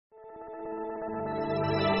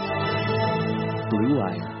Blue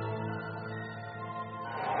Wire.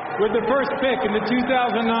 With the first pick in the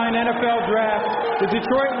 2009 NFL Draft, the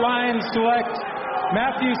Detroit Lions select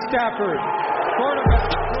Matthew Stafford, quarterback.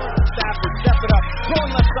 Stafford, step it up,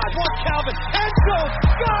 throwing left side, one Calvin, end zone,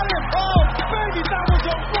 got him! Oh, baby, that was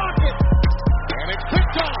a rocket! And it's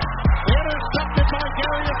picked off, intercepted by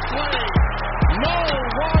Darius Slay. No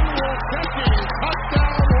one will catch him,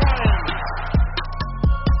 touchdown Lions!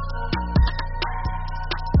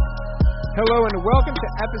 Hello and welcome to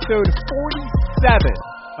episode 47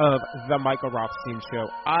 of The Michael Rothstein Show.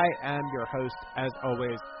 I am your host, as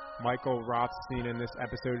always, Michael Rothstein, and this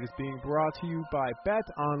episode is being brought to you by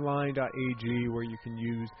betonline.ag, where you can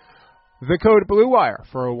use the code BLUEWIRE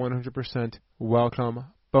for a 100% welcome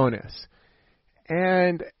bonus.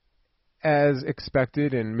 And as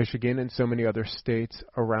expected in Michigan and so many other states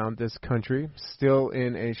around this country, still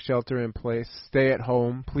in a shelter-in-place,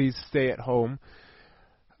 stay-at-home, please stay at home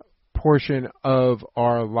portion of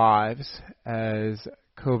our lives as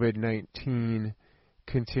COVID-19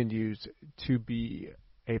 continues to be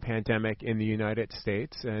a pandemic in the United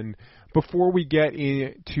States. And before we get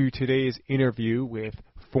into today's interview with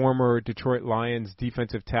former Detroit Lions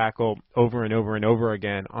defensive tackle over and over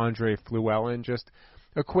again, Andre Fluellen, just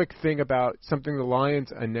a quick thing about something the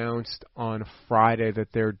Lions announced on Friday that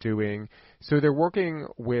they're doing. So they're working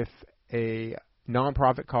with a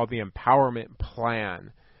nonprofit called the Empowerment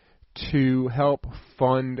Plan to help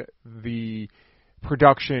fund the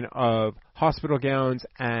production of hospital gowns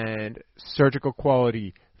and surgical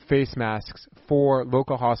quality face masks for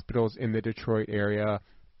local hospitals in the Detroit area.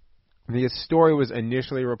 The story was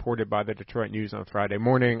initially reported by the Detroit News on Friday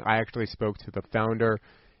morning. I actually spoke to the founder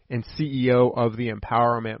and CEO of the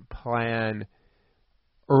Empowerment Plan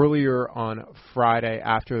earlier on Friday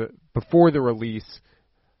before the release,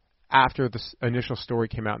 after the initial story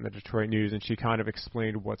came out in the Detroit News, and she kind of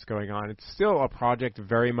explained what's going on. It's still a project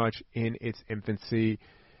very much in its infancy.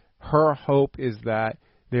 Her hope is that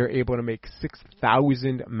they're able to make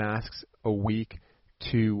 6,000 masks a week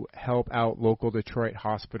to help out local Detroit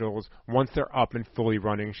hospitals once they're up and fully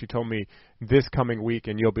running. She told me this coming week,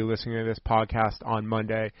 and you'll be listening to this podcast on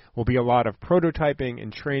Monday, will be a lot of prototyping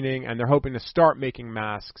and training, and they're hoping to start making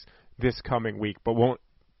masks this coming week, but won't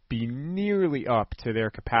be nearly up to their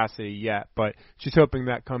capacity yet, but she's hoping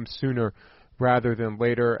that comes sooner rather than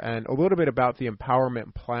later. And a little bit about the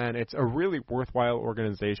Empowerment Plan. It's a really worthwhile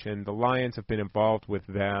organization. The Lions have been involved with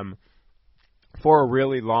them for a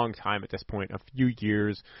really long time at this point, a few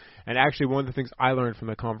years. And actually one of the things I learned from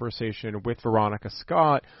the conversation with Veronica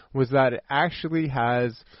Scott was that it actually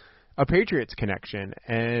has a Patriots connection.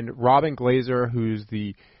 And Robin Glazer, who's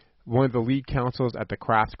one of the lead counsels at the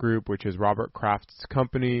Kraft Group, which is Robert Kraft's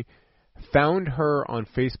company, found her on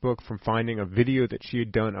Facebook from finding a video that she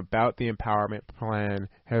had done about the Empowerment Plan,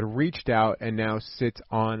 had reached out, and now sits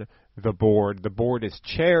on the board. The board is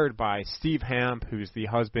chaired by Steve Hamp, who's the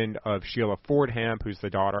husband of Sheila Ford Hamp, who's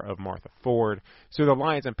the daughter of Martha Ford. So the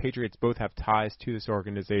Lions and Patriots both have ties to this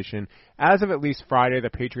organization. As of at least Friday,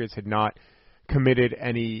 the Patriots had not committed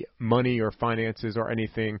any money or finances or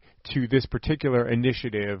anything to this particular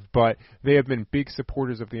initiative, but they have been big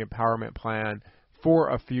supporters of the Empowerment Plan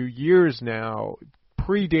for a few years now,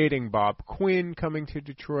 predating Bob Quinn coming to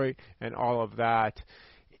Detroit and all of that.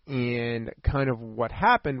 And kind of what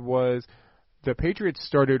happened was the Patriots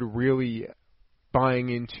started really buying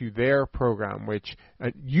into their program, which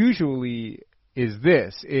usually is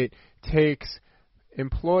this. It takes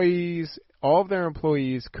employees. All of their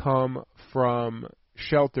employees come from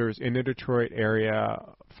shelters in the Detroit area,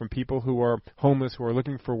 from people who are homeless, who are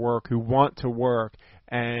looking for work, who want to work.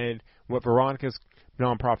 And what Veronica's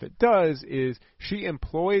nonprofit does is she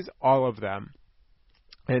employs all of them,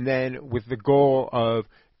 and then with the goal of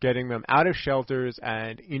getting them out of shelters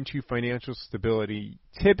and into financial stability.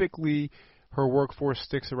 Typically, her workforce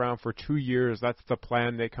sticks around for 2 years. That's the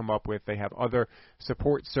plan they come up with. They have other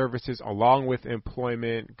support services along with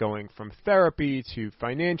employment, going from therapy to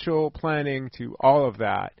financial planning to all of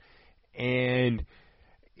that. And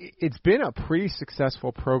it's been a pretty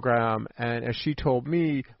successful program. And as she told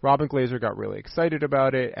me, Robin Glazer got really excited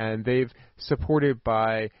about it, and they've supported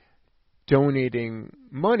by donating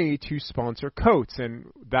money to sponsor coats. And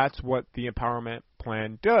that's what the Empowerment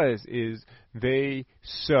Plan does, is they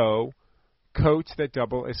sew coats that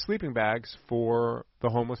double as sleeping bags for the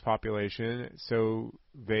homeless population, so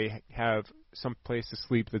they have some place to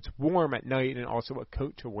sleep that's warm at night and also a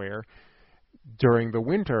coat to wear during the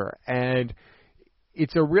winter. And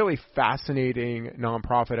it's a really fascinating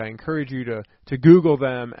nonprofit. I encourage you to Google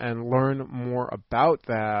them and learn more about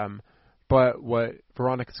them. But what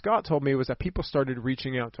Veronica Scott told me was that people started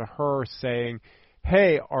reaching out to her saying,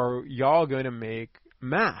 hey, are y'all going to make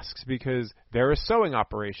masks? Because they're a sewing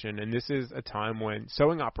operation, and this is a time when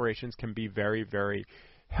sewing operations can be very, very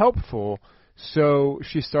helpful. So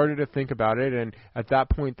she started to think about it, and at that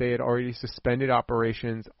point they had already suspended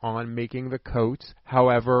operations on making the coats.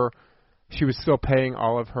 However, she was still paying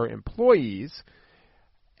all of her employees,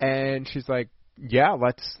 and she's like, yeah,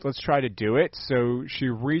 let's try to do it. So she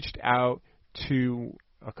reached out to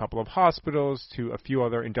a couple of hospitals, to a few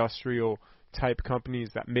other industrial type companies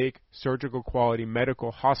that make surgical quality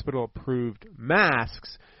medical hospital approved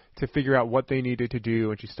masks to figure out what they needed to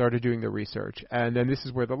do, and she started doing the research. And then this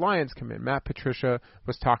is where the Lions come in. Matt Patricia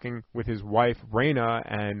was talking with his wife, Raina,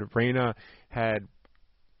 and Raina had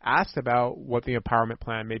asked about what the empowerment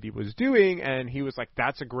plan maybe was doing, and he was like,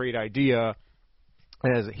 that's a great idea,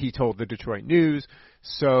 as he told the Detroit News.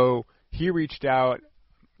 So he reached out,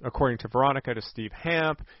 according to Veronica, to Steve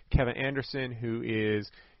Hamp. Kevin Anderson, who is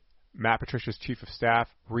Matt Patricia's chief of staff,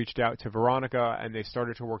 reached out to Veronica, and they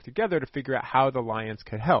started to work together to figure out how the Lions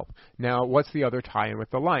could help. Now, what's the other tie-in with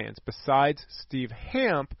the Lions? Besides Steve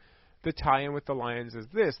Hamp, the tie-in with the Lions is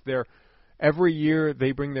this. Every year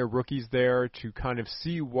they bring their rookies there to kind of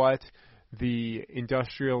see what the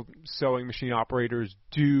industrial sewing machine operators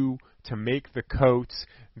do to make the coats.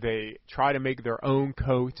 They try to make their own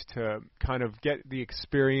coats to kind of get the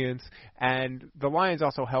experience. And the Lions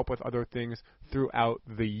also help with other things throughout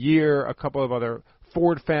the year. A couple of other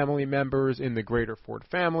Ford family members in the greater Ford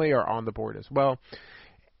family are on the board as well.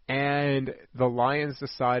 And the Lions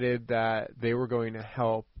decided that they were going to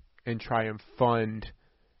help and try and fund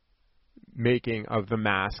making of the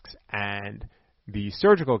masks and the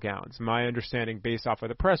surgical gowns. My understanding, based off of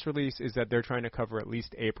the press release, is that they're trying to cover at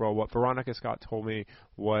least April. What Veronica Scott told me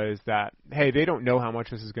was that, hey, they don't know how much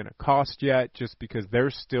this is going to cost yet, just because they're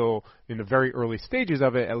still in the very early stages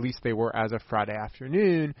of it. At least they were as of Friday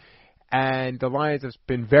afternoon. And the Lions have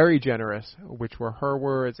been very generous, which were her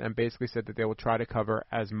words, and basically said that they will try to cover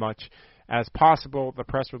as much as possible. The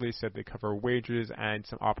press release said they cover wages and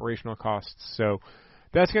some operational costs. So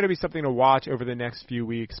that's going to be something to watch over the next few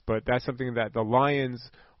weeks, but that's something that the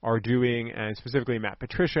Lions are doing, and specifically Matt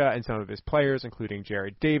Patricia and some of his players, including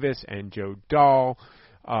Jared Davis and Joe Dahl,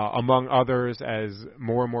 among others, as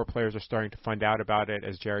more and more players are starting to find out about it,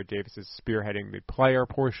 as Jared Davis is spearheading the player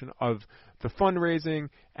portion of the fundraising,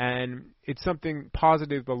 and it's something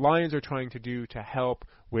positive the Lions are trying to do to help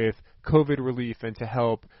with COVID relief and to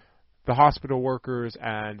help the hospital workers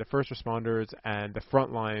and the first responders and the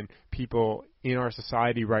frontline people in our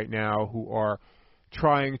society right now who are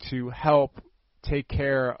trying to help take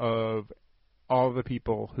care of all the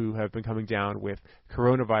people who have been coming down with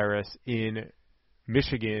coronavirus in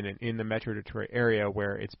Michigan and in the Metro Detroit area,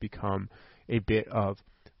 where it's become a bit of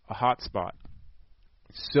a hot spot.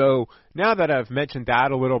 So now that I've mentioned that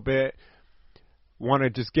a little bit, want to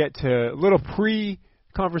just get to a little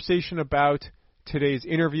pre-conversation about today's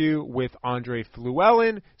interview with Andre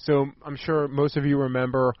Fluellen. So I'm sure most of you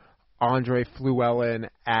remember Andre Fluellen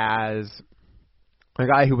as a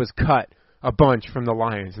guy who was cut a bunch from the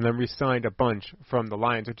Lions and then re-signed a bunch from the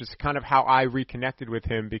Lions, which is kind of how I reconnected with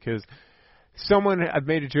him, because someone had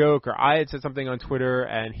made a joke, or I had said something on Twitter,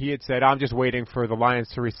 and he had said, I'm just waiting for the Lions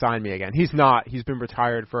to re-sign me again. He's not. He's been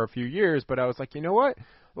retired for a few years, but I was like, you know what?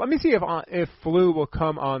 Let me see if Flu will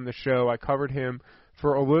come on the show. I covered him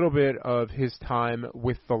for a little bit of his time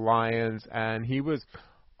with the Lions, and he was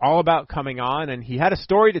all about coming on, and he had a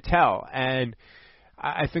story to tell, and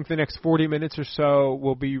I think the next 40 minutes or so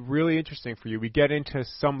will be really interesting for you. We get into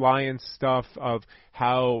some Lions stuff of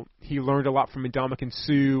how he learned a lot from Ndamukong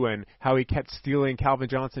Suh and how he kept stealing Calvin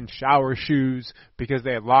Johnson's shower shoes because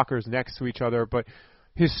they had lockers next to each other, but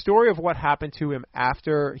his story of what happened to him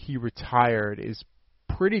after he retired is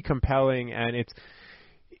pretty compelling, and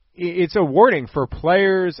it's a warning for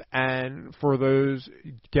players and for those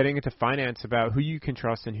getting into finance about who you can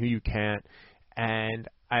trust and who you can't. And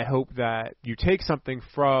I hope that you take something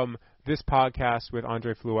from this podcast with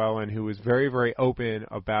Andre Fluellen, who was very, very open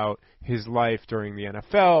about his life during the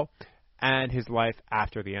NFL and his life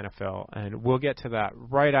after the NFL. And we'll get to that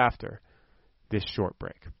right after this short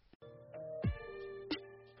break.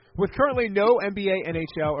 With currently no NBA,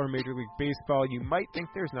 NHL, or Major League Baseball, you might think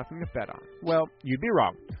there's nothing to bet on. Well, you'd be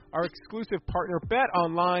wrong. Our exclusive partner,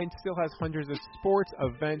 BetOnline, still has hundreds of sports,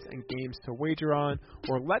 events, and games to wager on,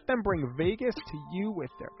 or let them bring Vegas to you with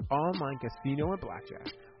their online casino and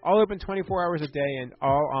blackjack. All open 24 hours a day and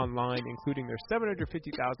all online, including their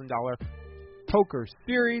 $750,000 poker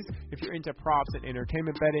series. If you're into props and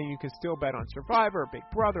entertainment betting, you can still bet on Survivor, Big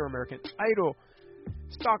Brother, American Idol,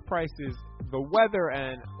 stock prices, the weather,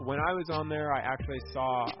 and when I was on there, I actually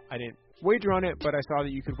saw, I didn't wager on it, but I saw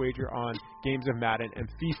that you could wager on games of Madden and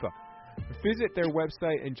FIFA. Visit their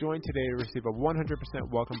website and join today to receive a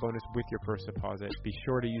 100% welcome bonus with your first deposit. Be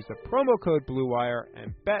sure to use the promo code BlueWire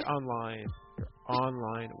and bet online, your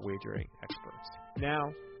online wagering experts.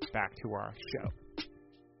 Now, back to our show.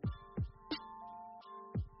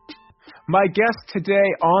 My guest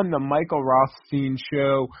today on the Michael Rothstein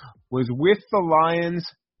Show was with the Lions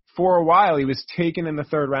for a while. He was taken in the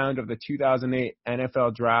third round of the 2008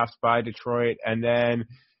 NFL Draft by Detroit, and then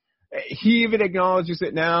he even acknowledges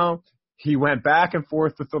it now. He went back and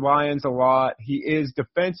forth with the Lions a lot. He is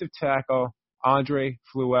defensive tackle Andre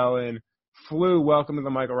Fluellen. Flu, welcome to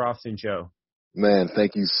the Michael Rothstein Show. Man,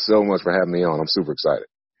 thank you so much for having me on. I'm super excited.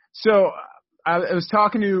 So I was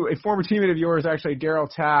talking to a former teammate of yours, actually, Daryl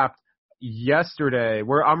Tapp, yesterday.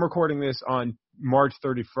 I'm recording this on March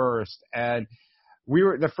 31st, and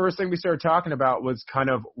the first thing we started talking about was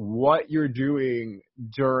kind of what you're doing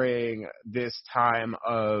during this time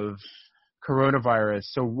of coronavirus.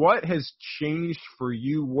 So what has changed for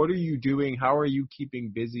you? What are you doing? How are you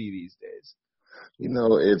keeping busy these days? You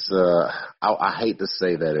know, it's I hate to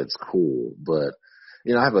say that it's cool, but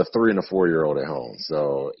you know, I have a 3 and a 4-year-old at home.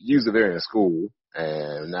 So usually they're in school,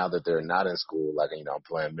 and now that they're not in school, like, you know, I'm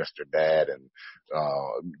playing Mr. Dad and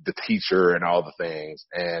the teacher and all the things.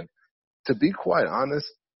 And to be quite honest,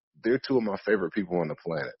 they're two of my favorite people on the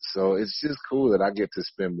planet. So it's just cool that I get to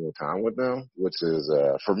spend more time with them, which is,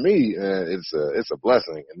 for me, it's a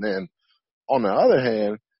blessing. And then on the other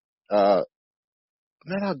hand,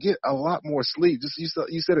 man, I get a lot more sleep. Just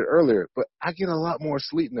you said it earlier, but I get a lot more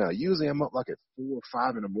sleep now. Usually I'm up like at 4 or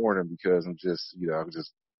 5 in the morning because I'm just, you know,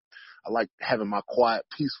 I like having my quiet,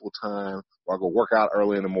 peaceful time where I go work out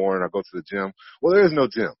early in the morning. I go to the gym. Well, there is no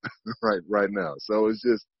gym right now. So it's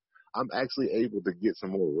just, I'm actually able to get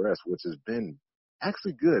some more rest, which has been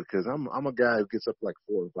actually good because I'm a guy who gets up like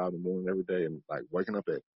 4 or 5 in the morning every day, and like waking up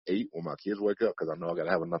at 8 when my kids wake up because I know I got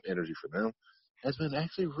to have enough energy for them has been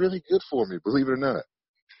actually really good for me, believe it or not.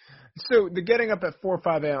 So the getting up at 4 or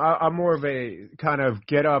 5 a.m., I'm more of a kind of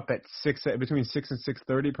get up at between 6 and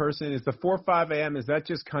 6:30 person. Is the 4 or 5 a.m., is that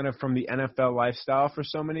just kind of from the NFL lifestyle for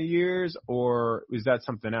so many years, or is that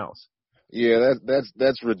something else? Yeah,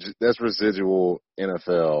 that's residual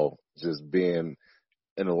NFL, just being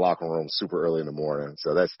in the locker room super early in the morning.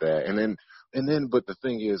 So that's that. And then, but the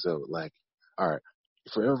thing is, like, all right,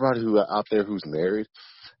 for everybody who out there who's married,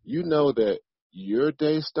 you know that your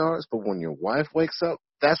day starts, but when your wife wakes up,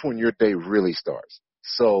 that's when your day really starts.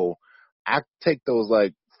 So I take those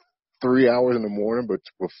like 3 hours in the morning, but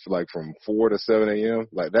with like from 4 to 7 a.m.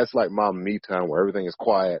 Like that's like my me time where everything is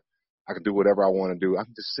quiet. I can do whatever I want to do. I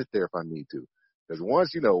can just sit there if I need to. Because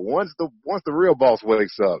once the real boss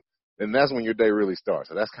wakes up, then that's when your day really starts.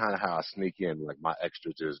 So that's kind of how I sneak in like my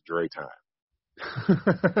extra just Dre time.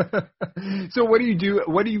 So what do you do?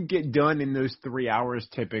 What do you get done in those 3 hours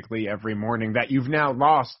typically every morning that you've now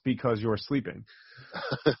lost because you're sleeping?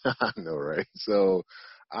 I know, right? So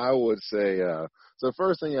I would say, so the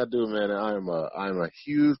first thing I do, man, I'm a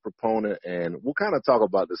huge proponent, and we'll kind of talk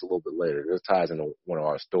about this a little bit later. This ties into one of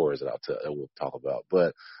our stories that we'll talk about.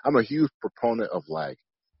 But I'm a huge proponent of like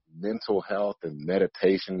mental health and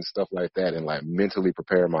meditation and stuff like that, and like mentally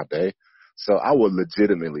prepare my day. So I would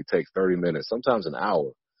legitimately take 30 minutes, sometimes an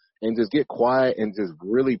hour, and just get quiet and just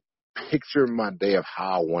really picture my day of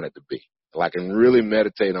how I want it to be. Like, and really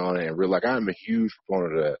meditate on it, and really, like, I'm a huge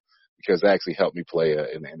proponent of that because it actually helped me play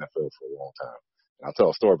in the NFL for a long time. And I'll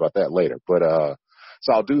tell a story about that later. But,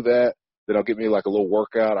 so I'll do that. Then I'll get me like a little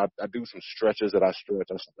workout. I do some stretches that I stretch.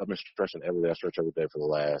 I've been stretching every day. I stretch every day for the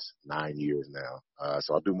last 9 years now.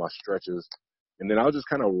 So I'll do my stretches. And then I'll just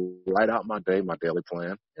kind of write out my day, my daily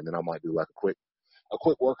plan. And then I might do like a quick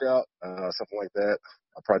workout, something like that.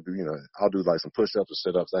 I'll probably do, I'll do like some push-ups or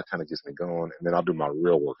sit-ups. That kind of gets me going. And then I'll do my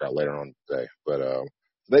real workout later on in the day. But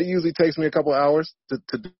that usually takes me a couple hours to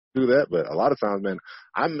do that. But a lot of times, man,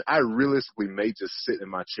 I realistically may just sit in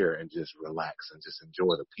my chair and just relax and just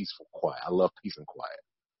enjoy the peaceful quiet. I love peace and quiet.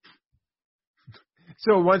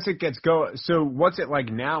 So once it gets going, so what's it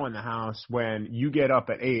like now in the house when you get up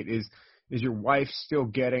at 8? Is your wife still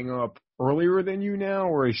getting up earlier than you now,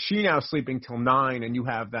 or is she now sleeping till 9 and you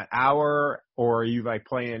have that hour, or are you like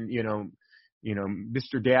playing,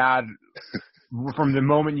 Mr. Dad from the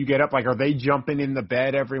moment you get up? Like, are they jumping in the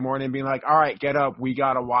bed every morning and being like, all right, get up, we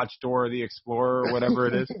got to watch Dora the Explorer or whatever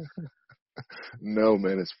it is? No,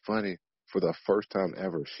 man, it's funny. For the first time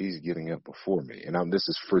ever, she's getting up before me, and this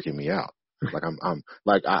is freaking me out. Like I'm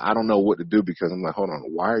like, I don't know what to do because I'm like, hold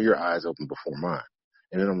on, why are your eyes open before mine?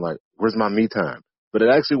 And then I'm like, where's my me time? But it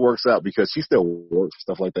actually works out because she still works,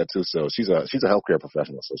 stuff like that too. So she's a healthcare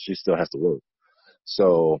professional, so she still has to work.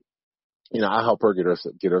 So I help her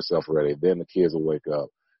get herself ready. Then the kids will wake up,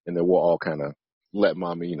 and then we'll all kind of let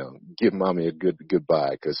mommy, give mommy a good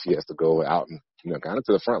goodbye because she has to go out and, kind of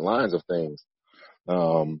to the front lines of things.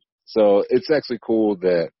 So it's actually cool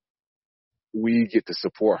that we get to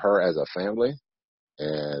support her as a family,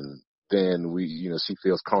 and then she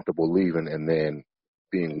feels comfortable leaving and then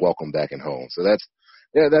being welcomed back in home. So that's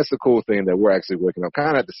the cool thing that we're actually waking up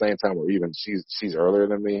kind of at the same time, or even she's earlier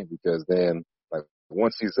than me, because then like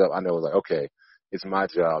once she's up, I know like, okay, it's my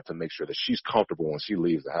job to make sure that she's comfortable when she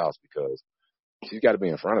leaves the house because she's got to be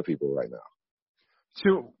in front of people right now.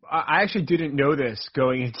 So I actually didn't know this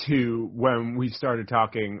going into when we started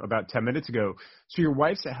talking about 10 minutes ago. So your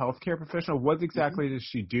wife's a healthcare professional. What exactly does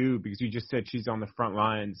she do? Because you just said she's on the front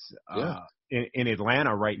lines in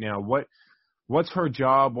Atlanta right now. What's her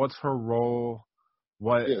job? What's her role?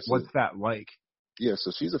 What's that like? Yeah,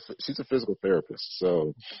 so she's a physical therapist.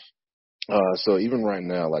 So even right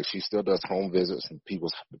now, like she still does home visits in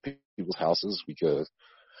people's houses because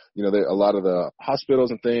a lot of the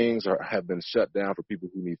hospitals and things have been shut down for people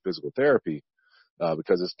who need physical therapy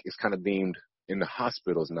because it's kind of deemed in the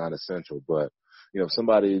hospitals non-essential. But if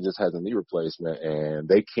somebody just has a knee replacement and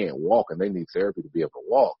they can't walk and they need therapy to be able to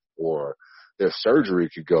walk, or their surgery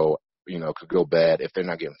could go bad if they're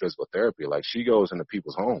not getting physical therapy. Like she goes into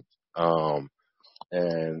people's homes,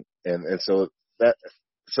 and so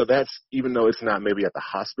that's, even though it's not maybe at the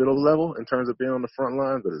hospital level in terms of being on the front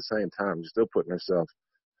line, but at the same time you're still putting yourself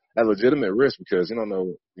at legitimate risk because you don't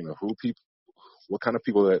know, what kind of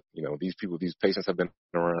people that, these patients have been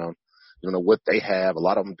around. You don't know what they have. A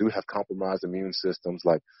lot of them do have compromised immune systems.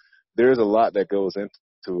 Like there's a lot that goes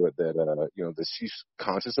into it that, that she's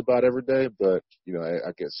conscious about every day. But,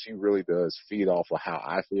 I guess she really does feed off of how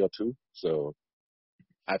I feel too. So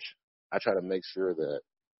I try to make sure that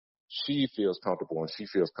she feels comfortable and she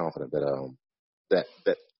feels confident that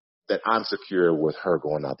I'm secure with her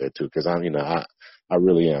going out there too, because I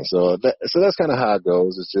really am. So that's kind of how it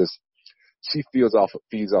goes. It's just she feeds off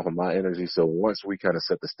of my energy. So once we kind of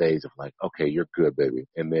set the stage of like, okay, you're good, baby,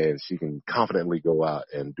 and then she can confidently go out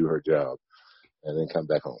and do her job, and then come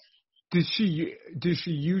back home. Does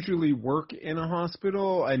she usually work in a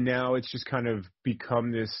hospital and now it's just kind of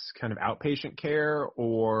become this kind of outpatient care,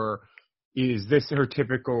 or is this her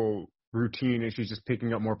typical routine and she's just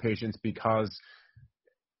picking up more patients because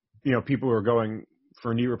people who are going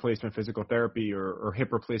for knee replacement, physical therapy, or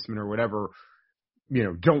hip replacement or whatever,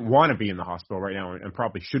 don't want to be in the hospital right now and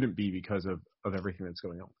probably shouldn't be because of everything that's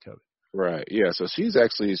going on with COVID. Right. Yeah. So she's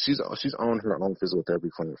owned her own physical therapy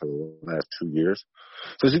clinic for the last 2 years.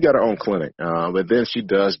 So she's got her own clinic. But then she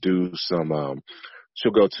does do some,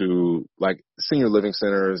 she'll go to like senior living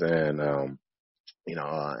centers and,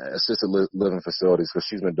 assisted living facilities, because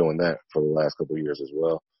she's been doing that for the last couple of years as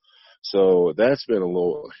well. So that's been a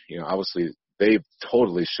little, obviously they've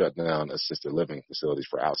totally shut down assisted living facilities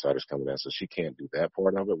for outsiders coming in. So she can't do that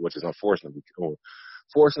part of it, which is unfortunate.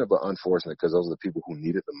 Fortunate but unfortunate, because those are the people who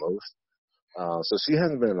need it the most. So she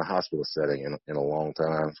hasn't been in a hospital setting in a long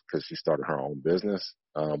time because she started her own business.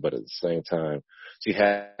 But at the same time, she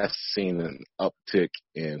has seen an uptick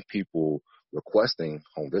in people requesting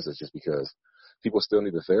home visits just because people still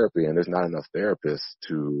need the therapy, and there's not enough therapists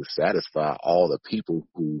to satisfy all the people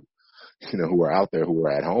who are out there who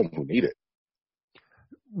are at home who need it.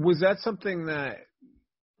 Was that something that,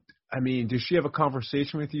 does she have a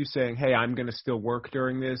conversation with you saying, hey, I'm going to still work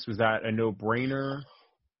during this? Was that a no-brainer?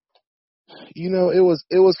 It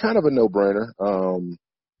was kind of a no-brainer,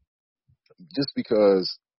 just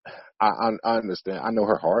because I understand. I know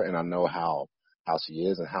her heart, and I know how she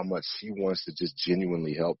is and how much she wants to just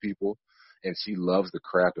genuinely help people. And she loves the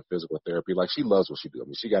craft of physical therapy. Like, she loves what she does.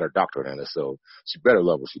 She got her doctorate in it, so she better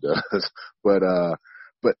love what she does. But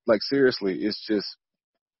like, seriously, it's just,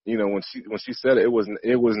 when she said it,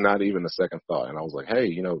 it was not even a second thought. And I was like, hey,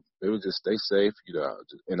 it was just stay safe,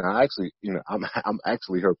 and I actually, I'm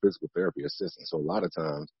actually her physical therapy assistant. So a lot of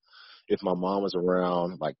times, if my mom is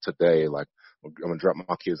around, like today, like I'm going to drop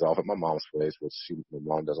my kids off at my mom's place, which my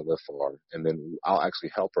mom doesn't live far, and then I'll actually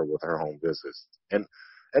help her with her home visits. And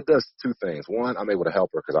that does two things. One, I'm able to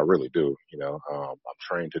help her because I really do, I'm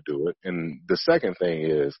trained to do it. And the second thing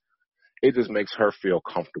is, it just makes her feel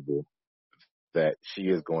comfortable that she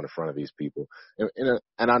is going in front of these people. And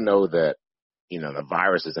I know that, the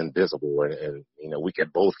virus is invisible and we can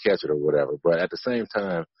both catch it or whatever. But at the same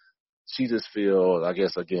time, she just feels, I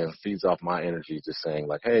guess, again, feeds off my energy, just saying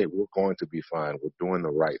like, hey, we're going to be fine. We're doing the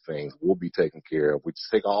right things. We'll be taken care of. We just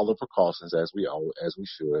take all the precautions as we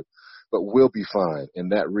should, but we'll be fine.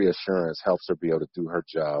 And that reassurance helps her be able to do her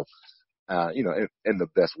job, in the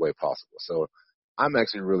best way possible. So I'm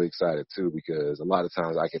actually really excited too, because a lot of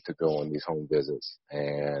times I get to go on these home visits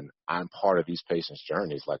and I'm part of these patients'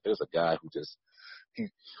 journeys. Like there's a guy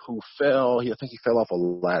who fell. I think he fell off a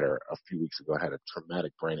ladder a few weeks ago. Had a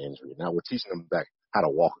traumatic brain injury. Now we're teaching him back how to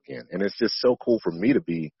walk again, and it's just so cool for me to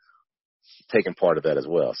be taking part of that as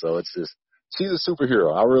well. So it's just, she's a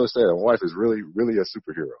superhero. I really say that. My wife is really, really a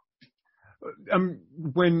superhero.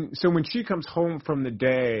 When she comes home from the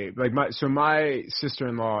day, like my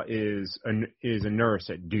sister-in-law is a nurse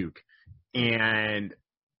at Duke, and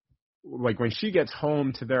like when she gets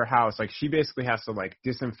home to their house, like she basically has to like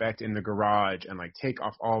disinfect in the garage and like take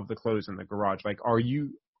off all of the clothes in the garage. Like,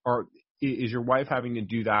 is your wife having to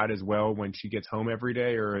do that as well when she gets home every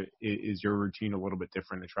day, or is your routine a little bit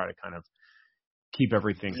different to try to kind of keep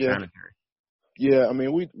everything sanitary? Yeah, I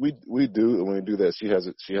mean, we do. When we do that, she has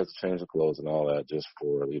to change the clothes and all that just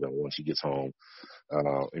for, when she gets home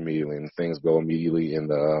immediately, and things go immediately in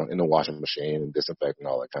the washing machine and disinfect and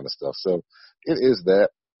all that kind of stuff. So it is that,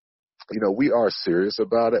 we are serious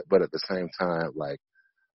about it, but at the same time, like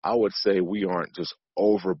I would say we aren't just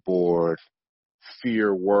overboard,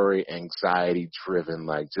 fear, worry, anxiety driven,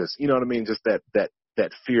 like just, you know what I mean? Just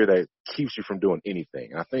that fear that keeps you from doing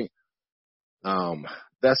anything. I think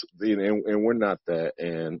that's, and we're not that,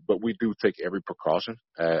 but we do take every precaution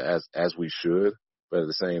as we should. But at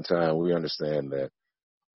the same time, we understand that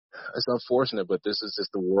it's unfortunate, but this is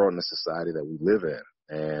just the world and the society that we live in.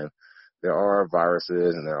 And there are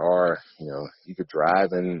viruses, and there are, you could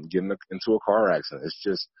drive and get into a car accident. It's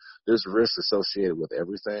just, there's risks associated with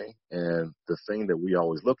everything. And the thing that we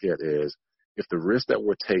always look at is, if the risk that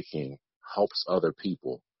we're taking helps other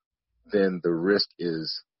people, then the risk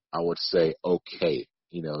is, I would say, okay.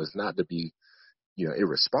 It's not to be,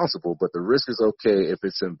 irresponsible, but the risk is okay if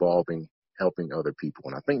it's involving helping other people.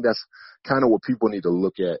 And I think that's kind of what people need to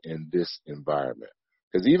look at in this environment.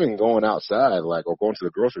 Because even going outside, like, or going to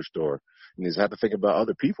the grocery store, you just have to think about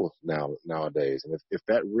other people nowadays. And if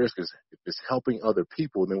that risk is, if it's helping other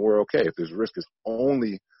people, then we're okay. If this risk is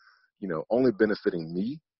only benefiting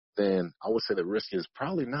me, then I would say the risk is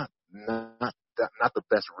probably not the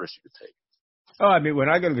best risk you could take. Oh, I mean, when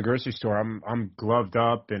I go to the grocery store, I'm gloved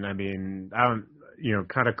up, and I mean, I don't,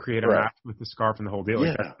 kind of create a mask with the scarf and the whole deal.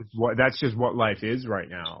 Yeah. Like, that's just what life is right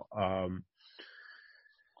now.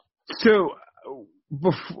 So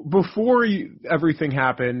before everything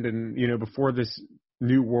happened, and before this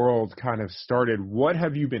new world kind of started, what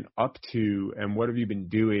have you been up to, and what have you been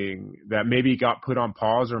doing that maybe got put on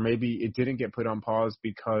pause, or maybe it didn't get put on pause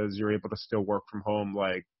because you're able to still work from home,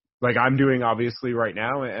 like I'm doing obviously right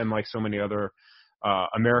now, and like so many other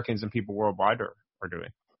Americans and people worldwide are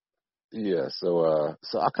doing? Yeah. So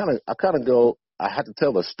I kind of go. I have to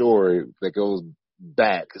tell a story that goes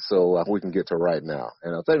back, so we can get to right now,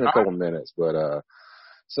 and I'll take me a couple minutes. But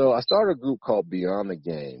so I started a group called Beyond the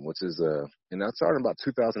Game, which is and I started in about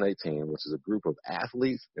 2018, which is a group of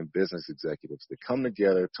athletes and business executives that come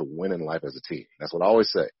together to win in life as a team. That's what I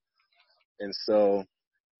always say. And so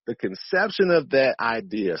the conception of that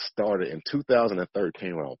idea started in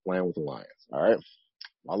 2013 when I was playing with the Lions. All right.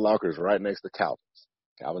 My locker is right next to Calvin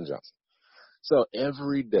Johnson. So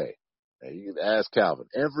every day, and you can ask Calvin,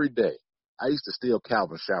 every day, I used to steal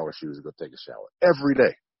Calvin's shower shoes to go take a shower. Every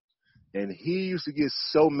day. And he used to get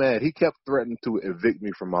so mad. He kept threatening to evict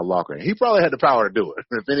me from my locker. And he probably had the power to do it,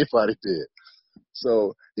 if anybody did.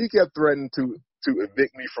 So he kept threatening to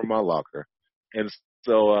evict me from my locker. And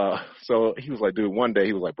so he was like, dude, one day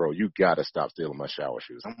he was like, bro, you got to stop stealing my shower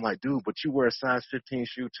shoes. I'm like, dude, but you wear a size 15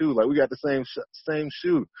 shoe too. Like, we got the same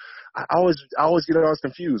shoe. I always get ours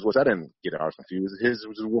confused, which I didn't get ours confused. His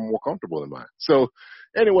was just more comfortable than mine. So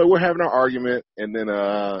anyway, we're having our argument, and then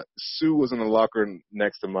Sue was in the locker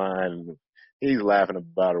next to mine, and he's laughing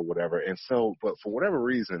about it or whatever. And so, but for whatever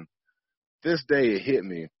reason, this day it hit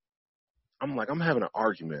me. I'm like, I'm having an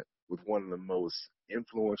argument with one of the most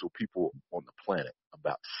influential people on the planet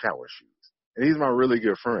about shower shoes. And he's my really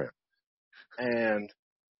good friend. And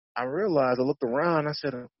I realized, I looked around, I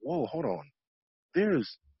said, whoa, hold on.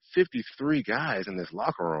 There's 53 guys in this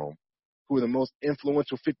locker room who are the most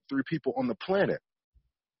influential 53 people on the planet.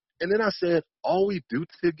 And then I said, all we do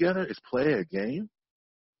together is play a game?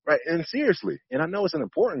 Right? And seriously, and I know it's an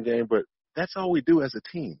important game, but that's all we do as a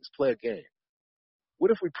team is play a game.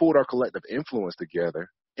 What if we pulled our collective influence together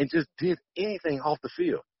and just did anything off the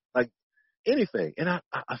field, like anything? And I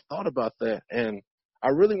thought about that, and I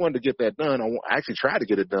really wanted to get that done. I actually tried to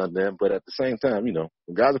get it done then, but at the same time, when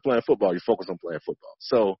guys are playing football, you focus on playing football.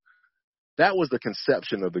 So that was the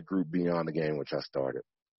conception of the group Beyond the Game, which I started.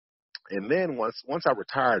 And then once I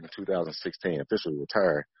retired in 2016, officially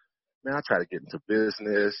retired, man, I tried to get into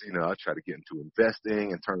business. I tried to get into investing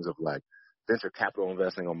in terms of like venture capital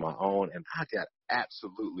investing on my own, and I got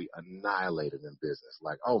absolutely annihilated in business.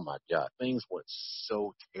 Like, oh my God, things went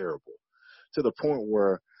so terrible to the point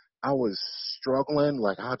where I was struggling.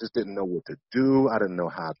 Like, I just didn't know what to do. I didn't know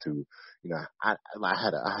how to, I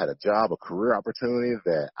had a job, a career opportunity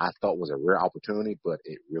that I thought was a rare opportunity, but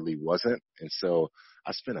it really wasn't. And so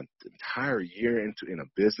I spent an entire year in a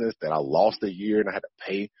business that I lost a year, and I had to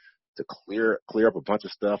pay to clear up a bunch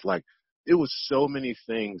of stuff. Like, it was so many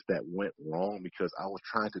things that went wrong because I was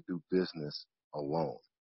trying to do business alone.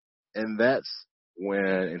 And that's when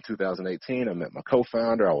in 2018 I met my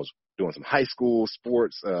co-founder. I was doing some high school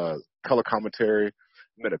sports, color commentary.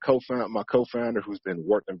 Met my co-founder who's been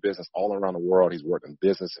working in business all around the world. He's worked in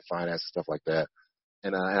business and finance and stuff like that.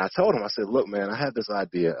 And I told him, I said, look, man, I have this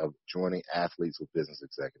idea of joining athletes with business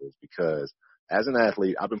executives because as an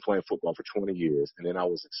athlete, I've been playing football for 20 years, and then I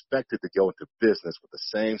was expected to go into business with the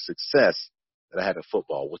same success that I had in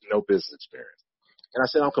football with no business experience. And I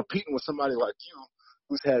said, I'm competing with somebody like you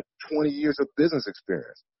who's had 20 years of business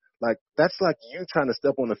experience. Like, that's like you trying to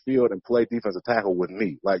step on the field and play defensive tackle with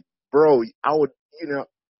me. Like, bro, you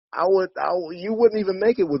wouldn't even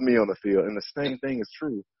make it with me on the field. And the same thing is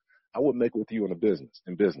true. I wouldn't make it with you in business.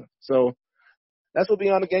 So that's what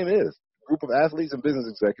Beyond the Game is. A group of athletes and business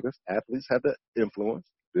executives. Athletes have the influence.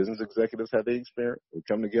 Business executives have the experience. We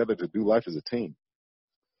come together to do life as a team.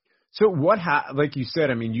 So like you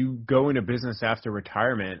said, I mean, you go into business after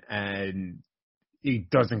retirement and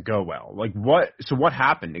it doesn't go well. Like what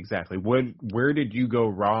happened exactly? Where did you go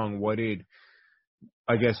wrong? What did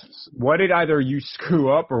either you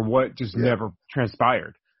screw up or what just never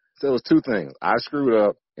transpired? So it was two things. I screwed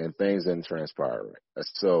up and things didn't transpire right.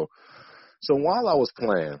 So while I was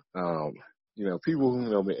playing, people who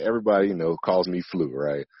know me, everybody, calls me Flu,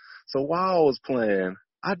 right? So while I was playing,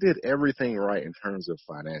 I did everything right in terms of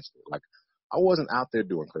financially. Like, I wasn't out there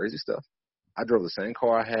doing crazy stuff. I drove the same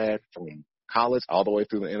car I had from college all the way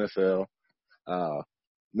through the NFL.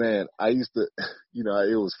 Man, I used to, it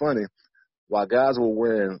was funny. While guys were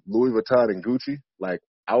wearing Louis Vuitton and Gucci, like,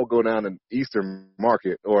 I would go down to Eastern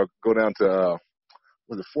Market or go down to,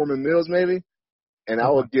 was it Foreman Mills maybe? And I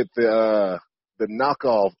would get the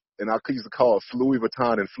knockoff, and I used to call it Louis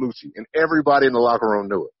Vuitton and Flucci. And everybody in the locker room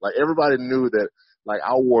knew it. Like, everybody knew that, like,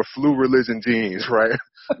 I wore Flu Religion jeans, right?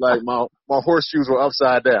 Like, my horseshoes were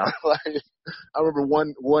upside down. Like, I remember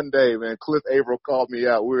one day, man, Cliff Averill called me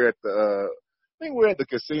out. We were at I think we were at the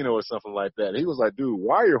casino or something like that. And he was like, dude,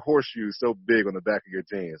 why are your horseshoes so big on the back of your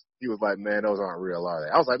jeans? He was like, man, those aren't real, are they?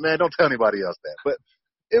 I was like, man, don't tell anybody else that. But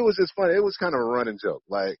it was just funny. It was kind of a running joke.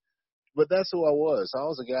 Like, but that's who I was. I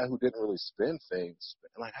was a guy who didn't really spend things.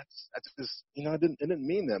 Like, I just it didn't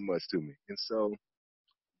mean that much to me. And so,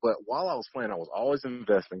 but while I was playing, I was always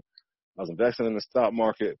investing. I was investing in the stock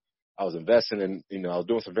market. I was investing in, I was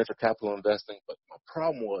doing some venture capital investing. But my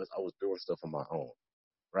problem was I was doing stuff on my own.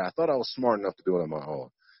 Right? I thought I was smart enough to do it on my own,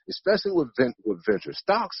 especially with venture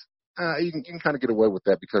stocks. You can kind of get away with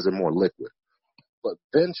that because they're more liquid. But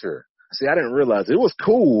venture, see, I didn't realize it was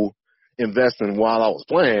cool investing while I was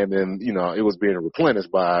playing, and it was being replenished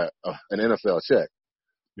by an NFL check.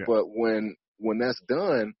 Yeah. But when that's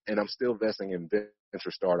done, and I'm still investing in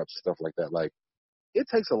venture startups and stuff like that, like, it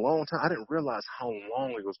takes a long time. I didn't realize how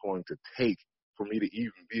long it was going to take for me to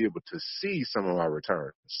even be able to see some of my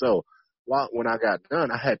return. So when I got done,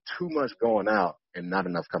 I had too much going out and not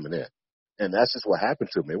enough coming in. And that's just what happened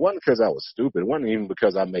to me. It wasn't because I was stupid. It wasn't even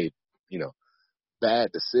because I made,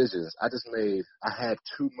 bad decisions. I had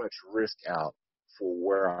too much risk out for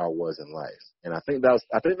where I was in life. And I think that's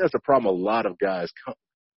the problem a lot of guys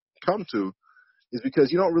come to, is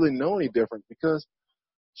because you don't really know any different because,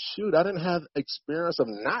 shoot, I didn't have experience of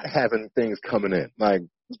not having things coming in. Like,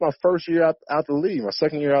 it's my first year out the league, my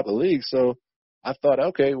second year out the league. So I thought,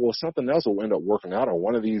 okay, well, something else will end up working out, or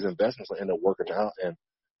one of these investments will end up working out. And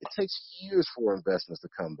it takes years for investments to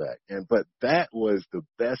come back. But that was the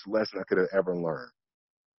best lesson I could have ever learned.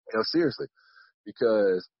 Seriously,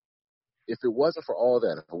 because if it wasn't for all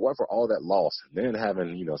that, if it wasn't for all that loss, and then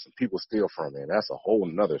having, some people steal from me, and that's a whole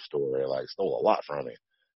nother story, like, stole a lot from me.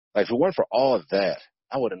 Like, if it wasn't for all of that,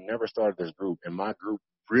 I would have never started this group. And my group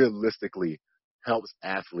realistically helps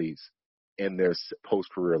athletes in their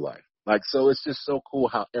post-career life. Like, so it's just so cool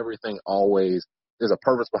how everything always, there's a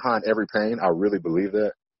purpose behind every pain. I really believe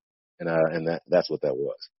that. And that's what that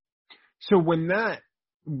was. So when that,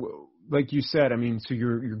 like you said, I mean, so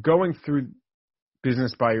you're going through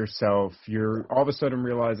business by yourself. You're all of a sudden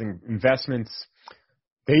realizing investments,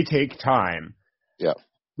 they take time. Yeah.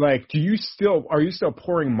 Like, are you still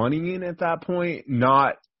pouring money in at that point,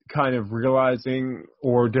 not kind of realizing,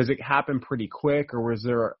 or does it happen pretty quick, or was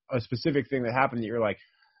there a specific thing that happened that you're like,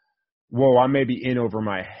 whoa, I may be in over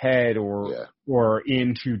my head or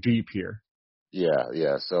in too deep here.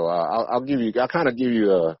 Yeah. So I'll kind of give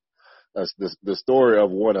you the story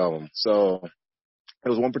of one of them. So it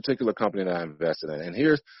was one particular company that I invested in, and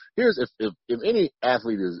here's if any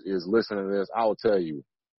athlete is listening to this, I will tell you,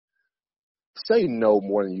 say no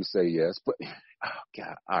more than you say yes. But oh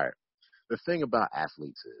God, all right. The thing about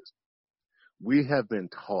athletes is we've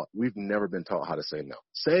never been taught how to say no.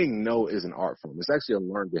 Saying no is an art form. It's actually a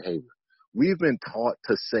learned behavior. We've been taught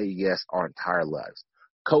to say yes our entire lives.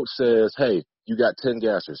 Coach says, hey, you got 10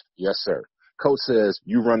 gassers. Yes, sir. Coach says,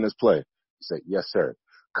 you run this play. You say, yes, sir.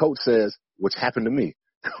 Coach says, which happened to me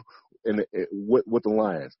with the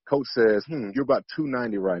Lions. Coach says, you're about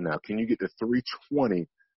 290 right now. Can you get to 320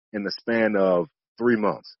 in the span of 3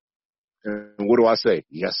 months? And what do I say?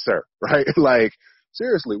 Yes, sir. Right? Like,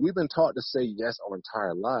 seriously, we've been taught to say yes our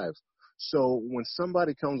entire lives. So when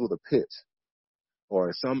somebody comes with a pitch,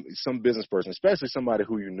 or some business person, especially somebody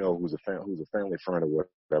who you know who's a family friend or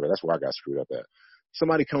whatever, that's where I got screwed up at.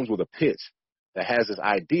 Somebody comes with a pitch that has this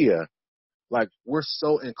idea, like we're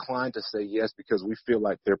so inclined to say yes because we feel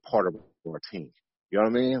like they're part of our team. You know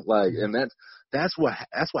what I mean? Like, and that's what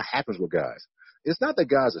happens with guys. It's not that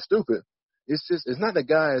guys are stupid. It's not that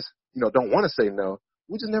guys, don't want to say no.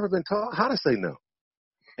 We just never been taught how to say no.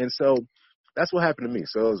 And so that's what happened to me.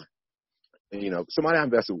 So it was, somebody I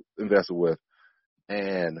invested with,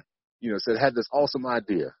 and, said, had this awesome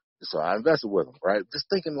idea. So I invested with them, right? Just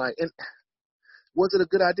thinking like, and was it a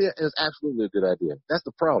good idea? It was absolutely a good idea. That's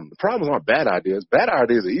the problem. The problems aren't bad ideas. Bad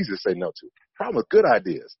ideas are easy to say no to. The problem is good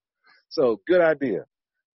ideas. So good idea,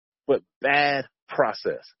 but bad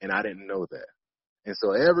process. And I didn't know that. And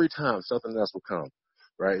so every time something else will come,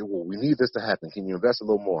 right? Well, we need this to happen. Can you invest a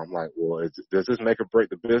little more? I'm like, well, does this make or break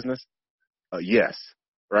the business? Yes.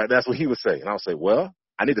 Right? That's what he would say. And I'll say, well,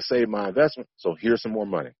 I need to save my investment, so here's some more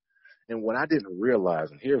money. And what I didn't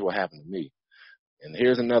realize, and here's what happened to me, and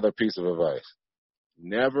here's another piece of advice.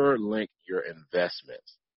 Never link your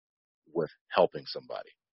investments with helping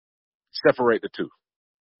somebody. Separate the two,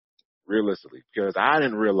 realistically, because I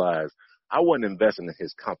didn't realize I wasn't investing in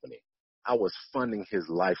his company. I was funding his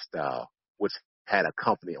lifestyle, which had a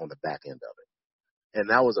company on the back end of it.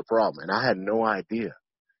 And that was a problem, and I had no idea.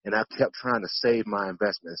 And I kept trying to save my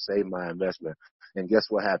investment. And guess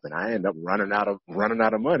what happened? I ended up running out of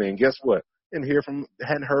money. And guess what? Hadn't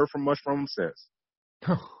heard from much from him since.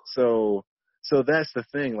 So that's the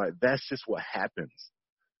thing. Like, that's just what happens,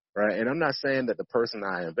 right? And I'm not saying that the person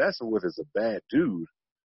I invested with is a bad dude,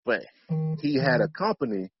 but he had a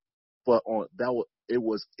company, but it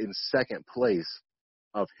was in second place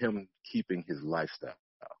of him keeping his lifestyle.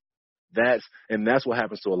 That's what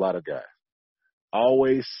happens to a lot of guys.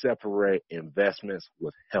 Always separate investments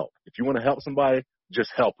with help. If you want to help somebody,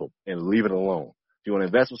 just help them and leave it alone. If you want to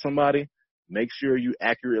invest with somebody, make sure you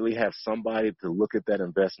accurately have somebody to look at that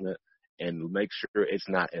investment and make sure it's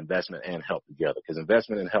not investment and help together, because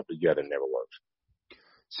investment and help together never works.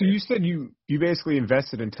 So you said you basically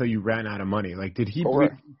invested until you ran out of money. Like, did he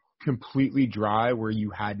bleed completely dry where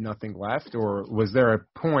you had nothing left, or was there a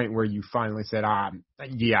point where you finally said, I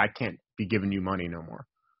can't be giving you money no more?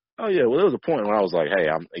 Oh yeah, well there was a point where I was like, hey,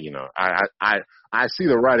 I see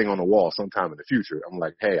the writing on the wall sometime in the future. I'm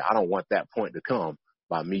like, hey, I don't want that point to come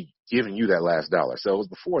by me giving you that last dollar. So it was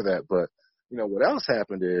before that, but what else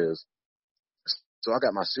happened is, so I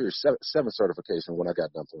got my Series 7 certification when I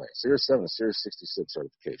got done playing. Series 7 and Series 66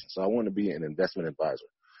 certification. So I wanted to be an investment advisor.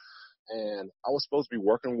 And I was supposed to be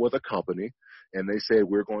working with a company, and they said,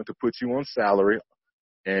 we're going to put you on salary,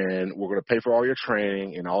 and we're going to pay for all your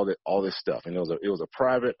training and all this stuff. And it was a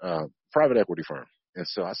private equity firm. And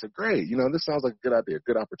so I said, great, this sounds like a good idea,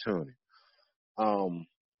 good opportunity.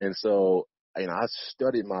 And so, I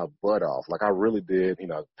studied my butt off. Like I really did,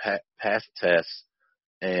 passed tests,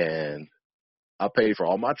 and I paid for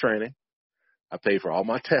all my training. I paid for all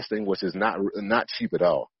my testing, which is not cheap at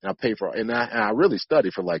all. And I really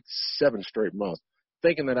studied for like 7 straight months,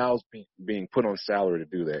 thinking that I was being put on salary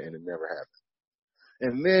to do that, and it never happened.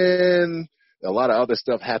 And then a lot of other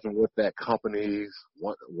stuff happened with that company.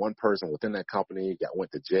 One person within that company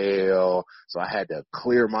went to jail, so I had to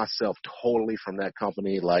clear myself totally from that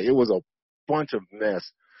company. Like, it was a bunch of mess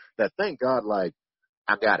that, thank God, like,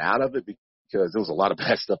 I got out of it, because there was a lot of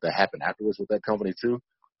bad stuff that happened afterwards with that company too.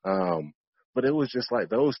 But it was just like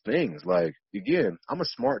those things. Like, again, I'm a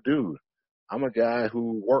smart dude. I'm a guy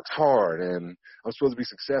who works hard, and I'm supposed to be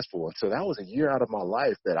successful. And so that was a year out of my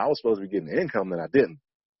life that I was supposed to be getting income that I didn't.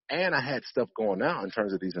 And I had stuff going out in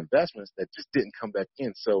terms of these investments that just didn't come back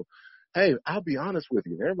in. So, hey, I'll be honest with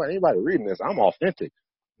you. Anybody reading this, I'm authentic.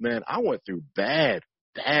 Man, I went through bad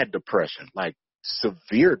depression. Like,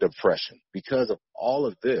 severe depression because of all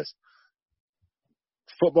of this.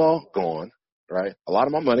 Football, gone, right? A lot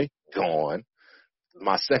of my money, gone.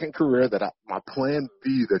 My second career my plan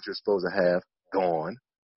B that you're supposed to have, gone.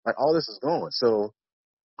 Like, all this is gone. So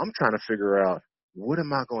I'm trying to figure out, what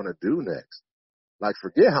am I going to do next? Like,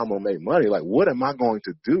 forget how I'm going to make money. Like, what am I going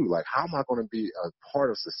to do? Like, how am I going to be a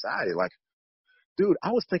part of society? Like, dude,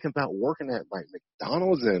 I was thinking about working at, like,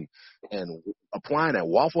 McDonald's and applying at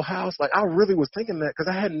Waffle House. Like, I really was thinking that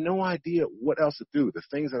because I had no idea what else to do. The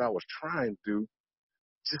things that I was trying to do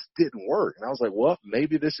just didn't work. And I was like, well,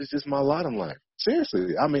 maybe this is just my lot in life.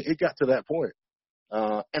 Seriously. I mean, it got to that point.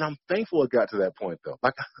 And I'm thankful it got to that point, though.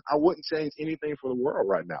 Like, I wouldn't change anything for the world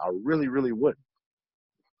right now. I really, really wouldn't.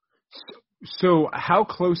 So how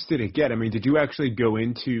close did it get? I mean, did you actually go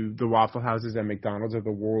into the Waffle Houses and McDonald's of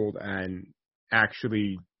the world and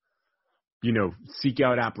actually, seek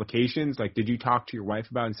out applications? Like, did you talk to your wife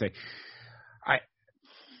about it and say,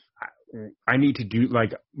 I need to do,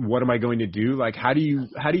 like, what am I going to do? Like, how do you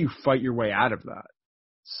fight your way out of that?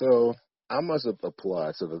 So I must have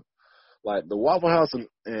applied to the Waffle House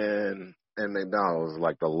and McDonald's,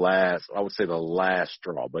 like, the last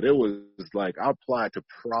straw. But it was like, I applied to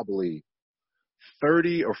probably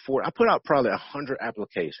 30 or 40. I put out probably 100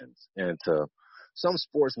 applications into some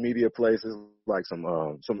sports media places, like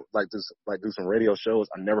do some radio shows.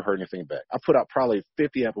 I never heard anything back. I put out probably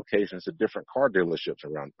 50 applications to different car dealerships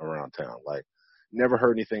around town. Like, never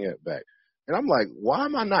heard anything back. And I'm like, why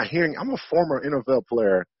am I not hearing? I'm a former NFL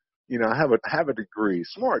player. I have a degree,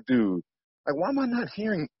 smart dude. Like, why am I not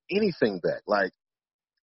hearing anything back? Like,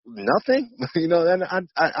 nothing. And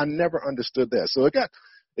I never understood that. So it got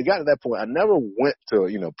to that point. I never went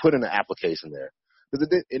to put in an application there because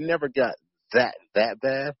it never got that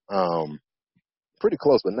bad. Pretty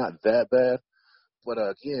close, but not that bad. But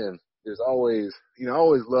again, there's always I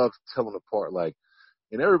always love telling apart, like,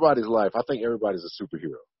 in everybody's life, I think everybody's a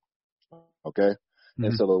superhero. Okay, mm-hmm.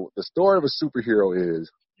 And so the story of a superhero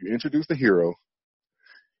is you introduce the hero,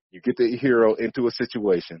 you get the hero into a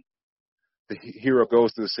situation. The hero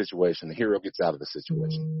goes through the situation. The hero gets out of the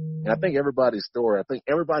situation. And I think everybody's story,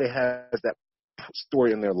 everybody has that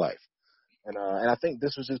story in their life. And I think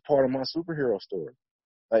this was just part of my superhero story.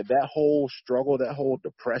 Like, that whole struggle, that whole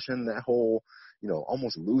depression, that whole,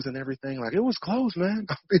 almost losing everything. Like, it was close, man.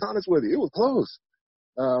 I'll be honest with you. It was close.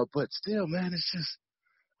 But still, man, it's just,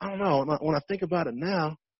 I don't know. When I think about it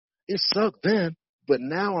now, it sucked then. But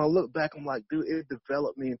now I look back, I'm like, dude, it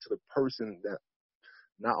developed me into the person that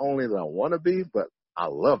not only that I want to be, but I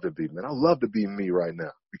love to be, man. I love to be me right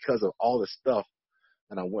now because of all the stuff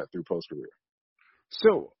that I went through post-career.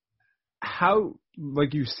 So how,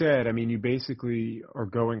 like you said, I mean, you basically are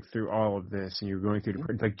going through all of this and you're going through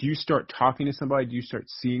the, like, do you start talking to somebody? Do you start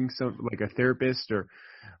seeing like a therapist or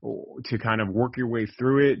to kind of work your way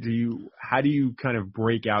through it? How do you kind of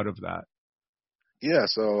break out of that? Yeah.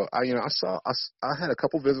 So I had a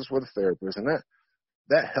couple visits with a therapist, and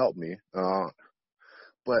that helped me.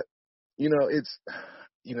 But it's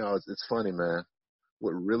funny, man.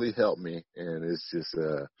 What really helped me, and it's just,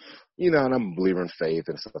 and I'm a believer in faith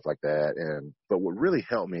and stuff like that. But what really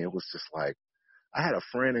helped me, it was just like, I had a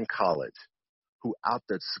friend in college who out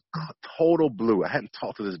there, total blue. I hadn't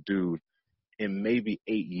talked to this dude in maybe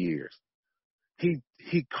 8 years. He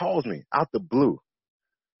calls me out the blue,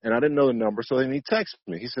 and I didn't know the number. So then he texts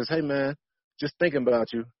me. He says, "Hey man, just thinking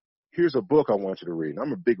about you. Here's a book I want you to read." And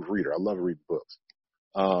I'm a big reader. I love reading books.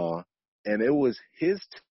 And it was his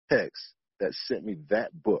text that sent me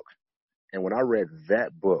that book. And when I read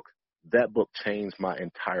that book changed my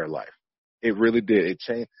entire life. It really did. It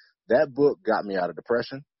changed. That book got me out of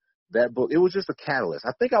depression. That book, it was just a catalyst.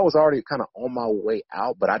 I think I was already kind of on my way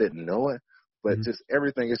out, but I didn't know it. But just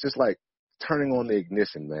everything, it's just like turning on the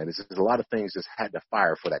ignition, man. It's just a lot of things just had to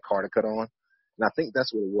fire for that car to cut on. And I think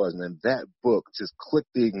that's what it was, man. That book just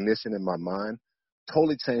clicked the ignition in my mind,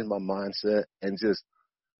 totally changed my mindset, and just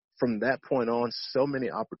from that point on, so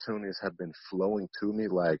many opportunities have been flowing to me.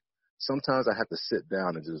 Like, sometimes I have to sit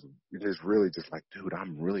down and just really just like, dude,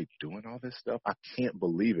 I'm really doing all this stuff. I can't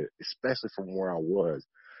believe it, especially from where I was,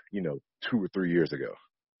 2 or 3 years ago.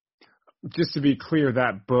 Just to be clear,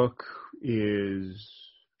 that book is.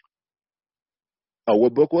 Oh,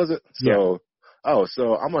 what book was it? Yeah.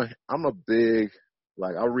 So I'm a big,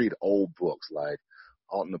 like, I read old books, like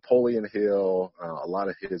on Napoleon Hill, a lot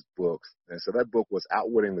of his books. And so that book was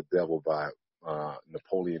Outwitting the Devil by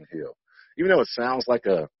Napoleon Hill. Even though it sounds like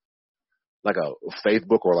a faith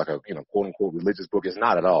book or like a, quote unquote religious book, it's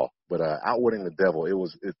not at all. But Outwitting the Devil,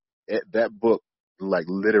 that book like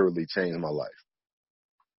literally changed my life.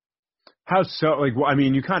 How so? Like, well, I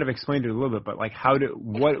mean, you kind of explained it a little bit, but like,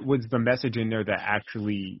 what was the message in there that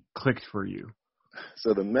actually clicked for you?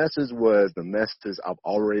 So the message was the message I've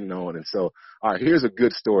already known. And so, all right, here's a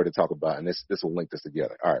good story to talk about, and this will link this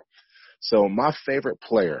together. All right. So my favorite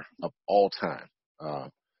player of all time,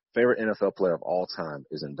 favorite NFL player of all time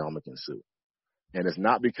is Ndamukong Suh. And it's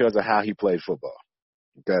not because of how he played football.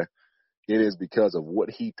 Okay. It is because of what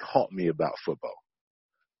he taught me about football.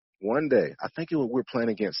 One day, I think we were playing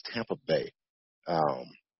against Tampa Bay. I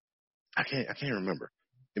can't remember.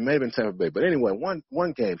 It may have been Tampa Bay. But anyway,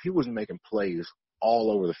 one game, he was making plays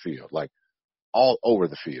all over the field, like all over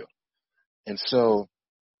the field. And so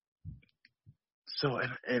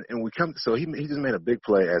he just made a big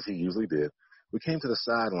play, as he usually did. We came to the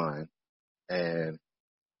sideline, and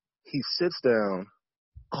he sits down,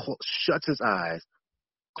 shuts his eyes,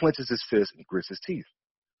 clenches his fist, and grits his teeth.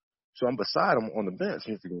 So I'm beside him on the bench.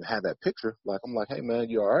 If you can have that picture, I'm like, hey, man,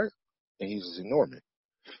 you all right? And he just ignored me.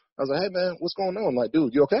 I was like, hey, man, what's going on? Like,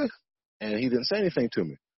 dude, you okay? And he didn't say anything to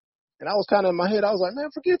me. And I was kind of in my head, I was like, man,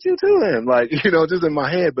 forget you too then. Like, just in my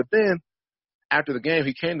head. But then after the game,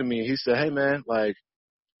 he came to me and he said, hey, man,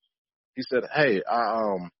 hey,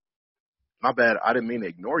 my bad. I didn't mean to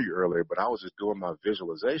ignore you earlier, but I was just doing my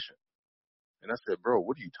visualization. And I said, bro,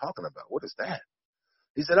 what are you talking about? What is that?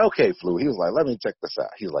 He said, okay, Flu. He was like, let me check this out.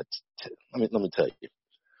 He was like, let me tell you.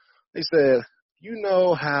 He said, you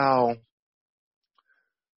know how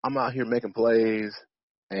I'm out here making plays,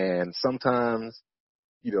 and sometimes,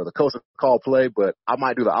 the coach will call play, but I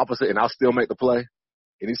might do the opposite, and I'll still make the play.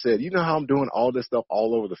 And he said, you know how I'm doing all this stuff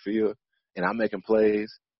all over the field, and I'm making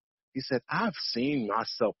plays? He said, I've seen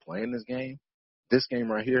myself playing this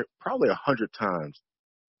game right here, probably 100 times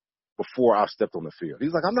before I stepped on the field.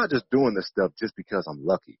 He's like, I'm not just doing this stuff just because I'm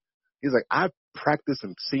lucky. He's like, I've practiced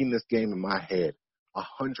and seen this game in my head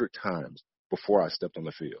 100 times before I stepped on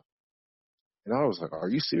the field. And I was like, are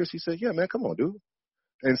you serious? He said, yeah, man, come on, dude.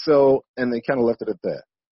 And they kind of left it at that.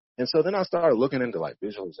 And so then I started looking into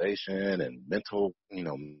visualization and mental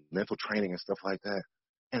training and stuff like that.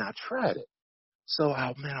 And I tried it. So,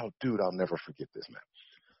 dude, I'll never forget this, man.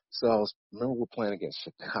 So remember we're playing against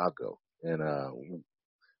Chicago, and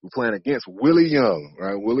we're playing against Willie Young,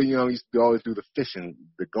 right? Willie Young used to always do the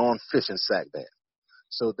gone fishing sack dance.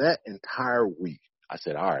 So that entire week, I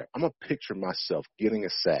said, all right, I'm going to picture myself getting a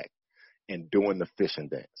sack and doing the fishing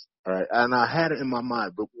dance, all right? And I had it in my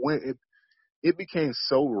mind, but when it became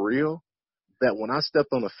so real that when I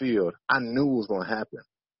stepped on the field, I knew it was going to happen.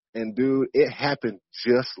 And, dude, it happened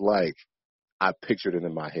just like I pictured it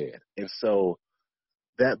in my head. And so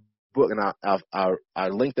that book, and I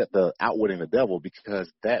linked at the Outwitting the Devil, because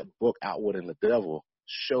that book, Outwitting the Devil,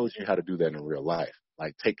 shows you how to do that in real life.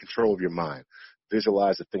 Like, take control of your mind.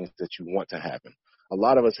 Visualize the things that you want to happen. A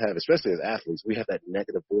lot of us have, especially as athletes, we have that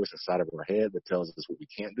negative voice inside of our head that tells us what we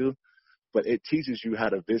can't do. But it teaches you how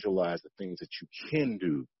to visualize the things that you can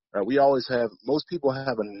do. Right? Most people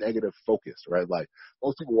have a negative focus, right? Like,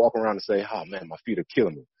 most people walk around and say, oh, man, my feet are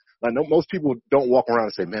killing me. Like, most people don't walk around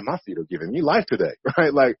and say, man, my feet are giving me life today,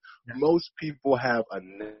 right? Like, most people have a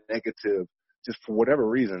negative, just for whatever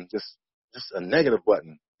reason, just a negative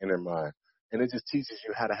button in their mind. And it just teaches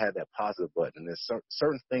you how to have that positive button. And there's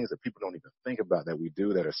certain things that people don't even think about that we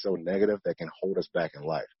do that are so negative that can hold us back in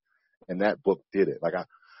life. And that book did it. Like,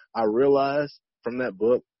 I realized from that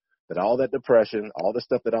book that all that depression, all the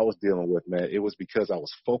stuff that I was dealing with, man, it was because I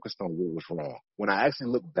was focused on what was wrong. When I actually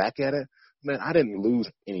look back at it, man, I didn't lose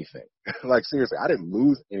anything. Like, seriously, I didn't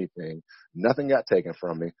lose anything. Nothing got taken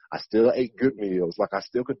from me. I still ate good meals. Like, I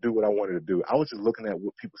still could do what I wanted to do. I was just looking at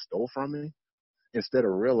what people stole from me instead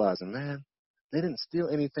of realizing, man, they didn't steal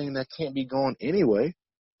anything that can't be gone anyway.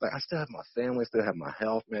 Like, I still have my family, still have my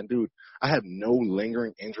health, man. Dude, I have no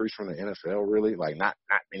lingering injuries from the NFL, really. Like, not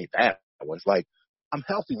many bad ones. Like, I'm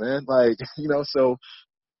healthy, man. Like, so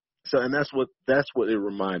and that's what it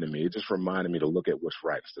reminded me. It just reminded me to look at what's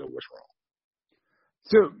right instead of what's wrong.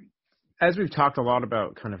 So, as we've talked a lot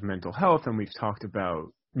about kind of mental health, and we've talked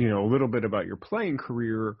about, a little bit about your playing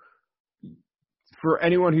career, for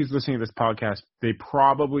anyone who's listening to this podcast, they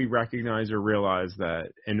probably recognize or realize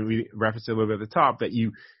that, and we referenced it a little bit at the top, that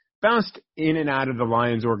you bounced in and out of the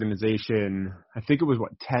Lions organization, I think it was,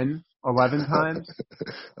 10, 11 times?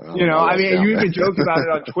 You even joked about it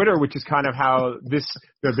on Twitter, which is kind of how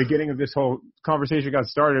the beginning of this whole conversation got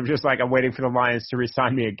started. It was just like, I'm waiting for the Lions to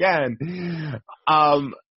re-sign me again.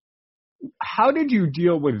 How did you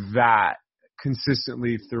deal with that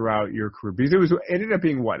consistently throughout your career? Because it ended up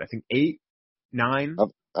being, I think 8, 9?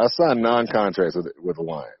 I signed non-contracts with the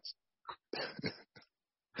Lions.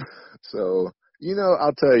 So,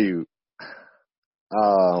 I'll tell you,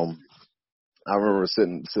 I remember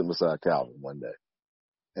sitting beside Calvin one day,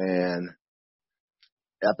 and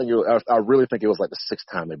I really think it was like the sixth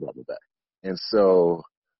time they brought me back. And so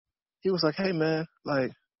he was like, "Hey man,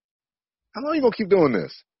 like, how long you gonna keep doing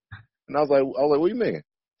this?" And I was like, "What do you mean?"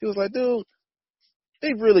 He was like, "Dude,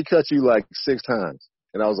 they really cut you like six times."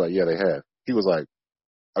 And I was like, "Yeah, they have." He was like,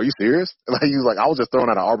 "Are you serious?" And like, he was like, "I was just throwing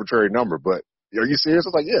out an arbitrary number, but are you serious?" I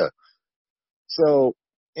was like, "Yeah." So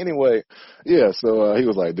anyway, yeah. So he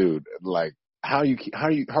was like, "Dude, like, how are you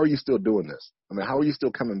still doing this? I mean, how are you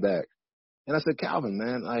still coming back?" And I said, "Calvin,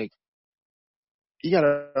 man, like, you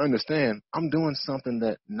gotta understand, I'm doing something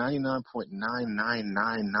that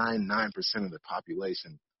 99.99999% of the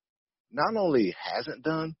population not only hasn't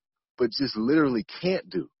done, but just literally can't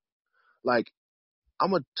do. Like,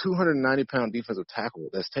 I'm a 290-pound defensive tackle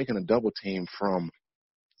that's taking a double team from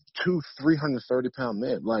two 330-pound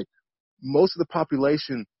men. Like, most of the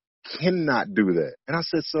population cannot do that." And I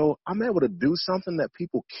said, so I'm able to do something that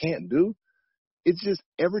people can't do. It's just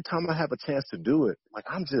every time I have a chance to do it, like,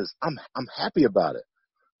 I'm happy about it,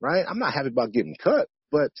 right? I'm not happy about getting cut,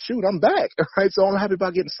 but shoot, I'm back, right? So I'm happy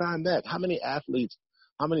about getting signed back. How many athletes,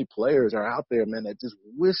 how many players are out there, man, that just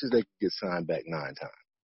wishes they could get signed back 9 times?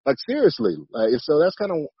 Like, seriously. Like, so that's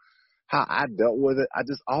kind of how I dealt with it. I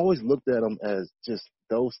just always looked at them as just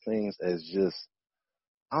those things as just,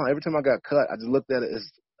 I don't know, every time I got cut, I just looked at it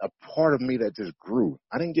as a part of me that just grew.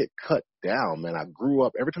 I didn't get cut down, man. I grew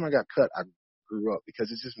up. Every time I got cut, I grew up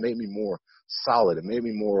because it just made me more solid. It made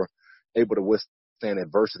me more able to withstand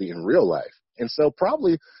adversity in real life. And so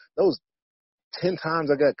probably those 10 times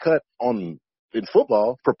I got cut in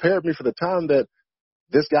football prepared me for the time that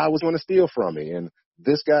this guy was going to steal from me, and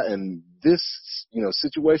this guy, and this,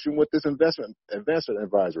 situation with this investment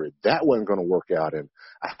advisory, that wasn't going to work out, and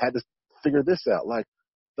I had to figure this out. Like,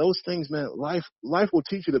 those things, man, life will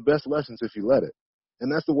teach you the best lessons if you let it. And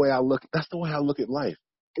that's the way I look at life.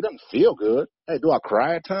 It doesn't feel good. Hey, do I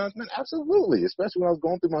cry at times? Man, absolutely. Especially when I was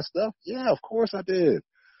going through my stuff. Yeah, of course I did.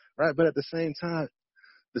 Right? But at the same time,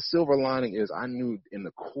 the silver lining is I knew in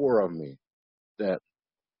the core of me that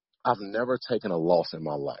I've never taken a loss in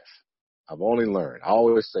my life. I've only learned. I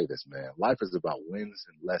always say this, man. Life is about wins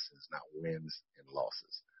and lessons, not wins and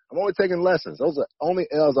losses. I'm only taking lessons. Those are only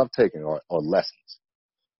L's I've taken are lessons.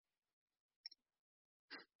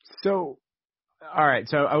 So, all right.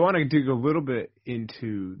 So I want to dig a little bit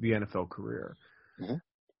into the NFL career. Mm-hmm.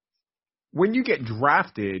 When you get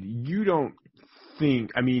drafted, you don't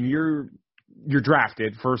think, I mean, you're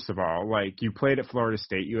drafted, first of all. Like, you played at Florida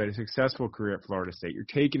State. You had a successful career at Florida State. You're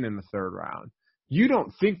taken in the 3rd round. You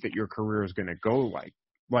don't think that your career is going to go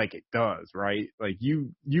like it does, right? Like,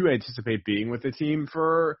 you anticipate being with the team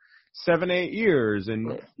for 7-8 years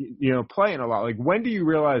and, playing a lot. Like, when do you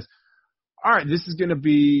realize, all right, this is going to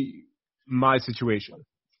be my situation?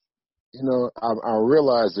 I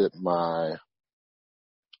realized it my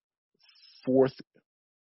fourth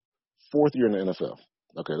year in the NFL.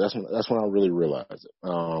 Okay, that's when I really realized it.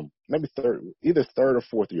 Maybe either third or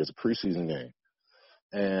fourth year. It's a preseason game.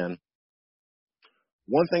 And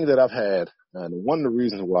one thing that I've had, and one of the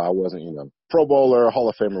reasons why I wasn't, Pro Bowler, Hall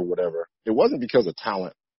of Famer, whatever, it wasn't because of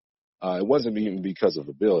talent. It wasn't even because of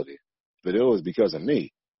ability, but it was because of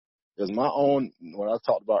me. It was my own, what I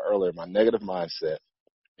talked about earlier, my negative mindset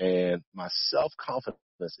and my self-confidence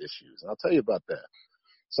issues. And I'll tell you about that.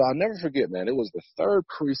 So I'll never forget, man, it was the third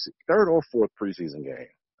or fourth preseason game.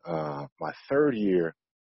 My 3rd year,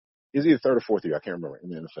 it was either 3rd or 4th year, I can't remember, in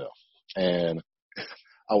the NFL. And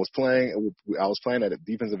I was playing at a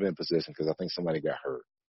defensive end position because I think somebody got hurt.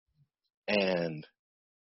 And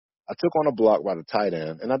I took on a block by the tight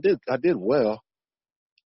end, and I did well.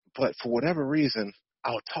 But for whatever reason,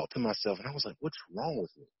 I would talk to myself, and I was like, what's wrong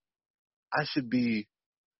with me? I should be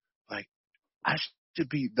the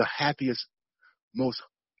happiest, most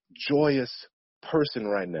joyous person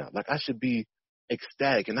right now. Like, I should be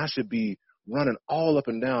ecstatic, and I should be running all up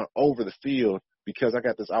and down over the field because I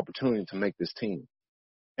got this opportunity to make this team.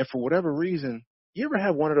 And for whatever reason, you ever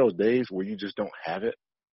have one of those days where you just don't have it?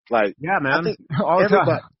 Like, yeah, man, I think all the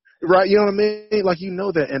everybody, time. right? You know what I mean? Like,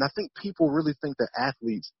 that. And I think people really think that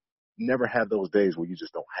athletes never have those days where you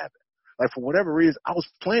just don't have it. Like, for whatever reason, I was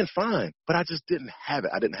playing fine, but I just didn't have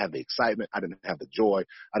it. I didn't have the excitement. I didn't have the joy.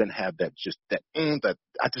 I didn't have that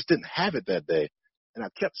I just didn't have it that day. And I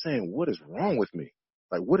kept saying, what is wrong with me?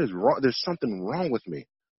 Like, what is wrong? There's something wrong with me.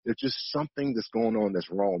 There's just something that's going on that's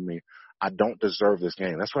wrong with me. I don't deserve this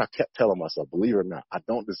game. That's what I kept telling myself. Believe it or not, I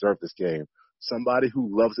don't deserve this game. Somebody who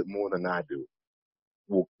loves it more than I do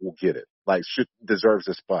will get it. Like, deserves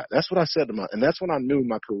this spot. That's what I said to and that's when I knew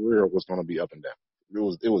my career was going to be up and down.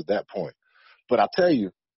 It was that point. But I'll tell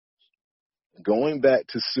you, going back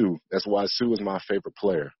to Sue, that's why Sue is my favorite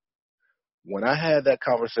player. When I had that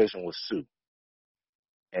conversation with Sue,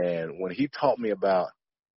 and when he taught me about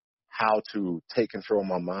how to take control of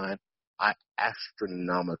my mind, I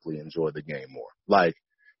astronomically enjoyed the game more. Like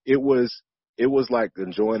it was like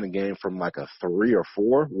enjoying the game from like a 3 or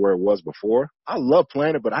 4 where it was before. I love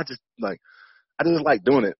playing it, but I just like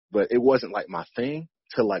doing it, but it wasn't like my thing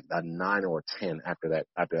till like a 9 or 10 after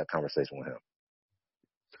that conversation with him.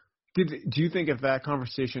 Do you think if that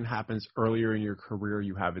conversation happens earlier in your career,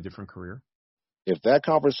 you have a different career? If I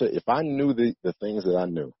knew the things that I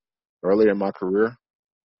knew earlier in my career,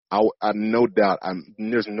 there's no doubt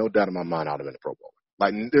in my mind I would have been a Pro Bowler.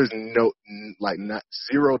 Like there's not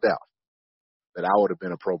zero doubt that I would have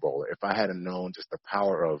been a Pro Bowler if I hadn't known just the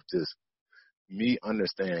power of just me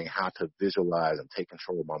understanding how to visualize and take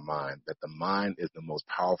control of my mind, that the mind is the most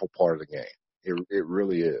powerful part of the game. It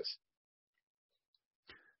really is.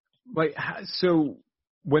 Like, so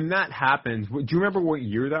when that happened, do you remember what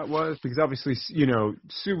year that was? Because obviously,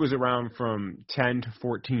 Sue was around from 10 to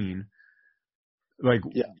 14. Like,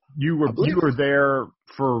 yeah. you were there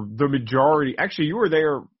for the majority. Actually, you were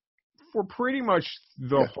there for pretty much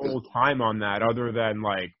the whole time on that, other than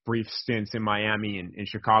like brief stints in Miami and in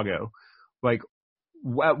Chicago. Like,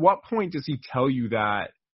 at what point does he tell you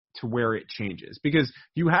that to where it changes? Because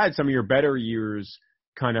you had some of your better years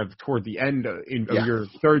kind of toward the end of your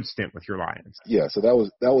third stint with your Lions. Yeah, so that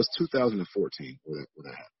was 2014 when that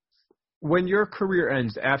happened. When your career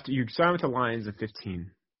ends after you sign with the Lions at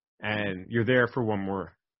 15, and you're there for one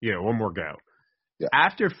more go. Yeah.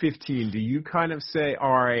 After 15, do you kind of say,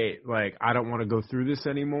 all right, like, I don't want to go through this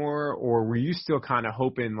anymore? Or were you still kind of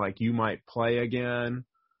hoping, like, you might play again?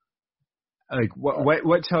 Like,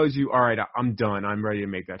 what tells you, all right, I'm done, I'm ready to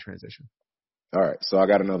make that transition? All right, so I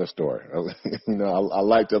got another story. I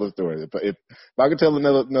like to tell a story. If I could tell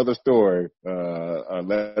another story,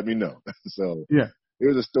 let me know. So yeah,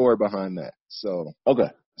 here's a story behind that. So okay,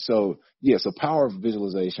 so power of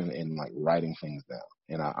visualization and like writing things down.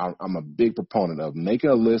 And I'm a big proponent of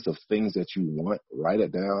making a list of things that you want, write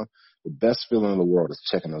it down. The best feeling in the world is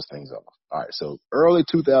checking those things off. All right, so early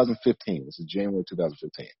 2015, this is January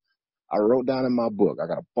 2015. I wrote down in my book, I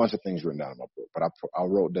got a bunch of things written down in my book, but I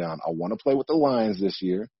wrote down, I want to play with the Lions this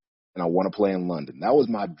year, and I want to play in London. That was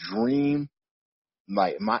my dream.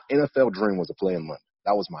 My NFL dream was to play in London.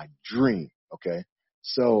 That was my dream, okay?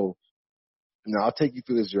 So now I'll take you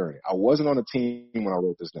through this journey. I wasn't on the team when I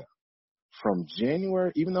wrote this down. From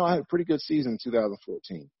January, even though I had a pretty good season in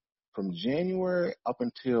 2014, from January up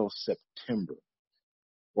until September,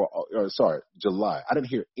 July, I didn't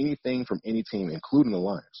hear anything from any team, including the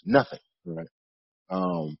Lions. Nothing, right?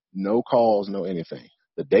 No calls, no anything.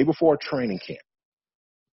 The day before training camp,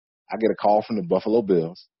 I get a call from the Buffalo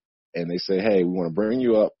Bills, and they say, hey, we want to bring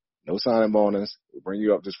you up. No signing bonus. We'll bring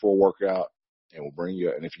you up just for a workout, and we'll bring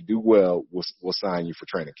you up. And if you do well, we'll sign you for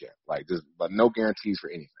training camp. But no guarantees for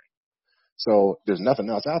anything. So there's nothing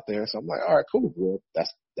else out there. So I'm like, all right, cool. Well,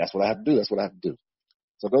 that's what I have to do. That's what I have to do.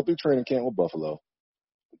 So I go through training camp with Buffalo.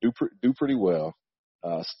 Do pretty well.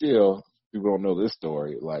 Still, people don't know this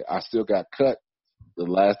story. Like, I still got cut the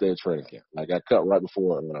last day of training camp. I got cut right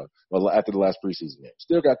before, after the last preseason game.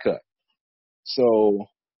 Still got cut. So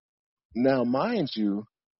now, mind you,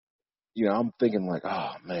 I'm thinking like,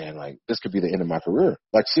 oh man, like this could be the end of my career.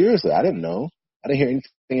 Like seriously, I didn't know. I didn't hear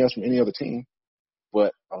anything else from any other team.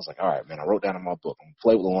 But I was like, all right, man, I wrote down in my book, I'm going to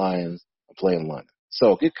play with the Lions. I'm playing in London.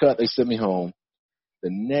 So get cut. They sent me home. The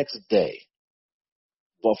next day,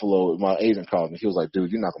 Buffalo, my agent called me. He was like,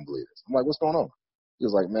 dude, you're not going to believe this. I'm like, what's going on? He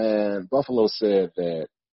was like, man, Buffalo said that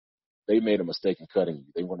they made a mistake in cutting you.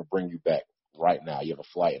 They want to bring you back right now. You have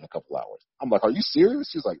a flight in a couple hours. I'm like, are you serious?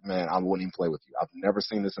 He was like, man, I wouldn't even play with you. I've never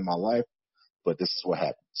seen this in my life, but this is what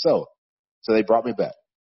happened. So they brought me back.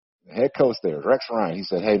 The head coach there, Rex Ryan, he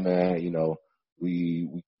said, hey, man,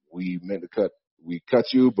 we meant to cut. We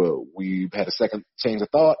cut you, but we had a second change of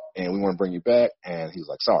thought, and we want to bring you back. And he was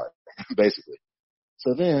like, sorry, basically.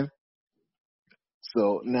 So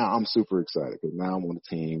now I'm super excited because now I'm on the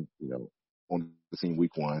team, on the team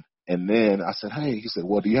week 1. And then I said, hey, he said,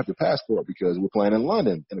 well, do you have your passport? Because we're playing in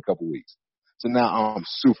London in a couple of weeks. So now I'm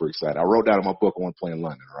super excited. I wrote down in my book I want to play in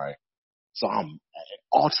London, right? So I'm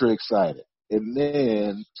ultra excited. And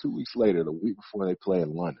then 2 weeks later, the week before they play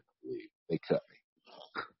in London, I believe, they cut me.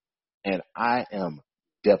 And I am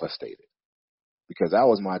devastated because that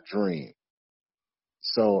was my dream.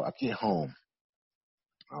 So I get home.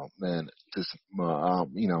 Oh man, I'm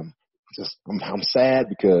sad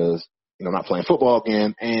because I'm not playing football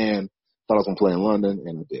again, and thought I was gonna play in London,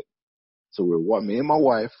 and I didn't. So me and my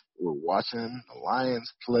wife were watching the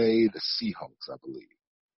Lions play the Seahawks, I believe.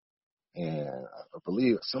 and I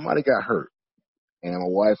believe somebody got hurt. And my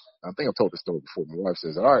wife, I think I've told this story before. My wife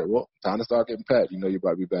says, all right, well, time to start getting packed. You know you're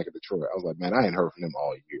about to be back in Detroit. I was like, man, I ain't heard from them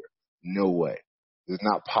all year. No way. It's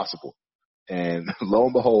not possible. And lo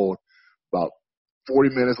and behold, about 40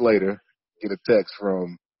 minutes later, get a text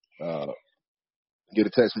from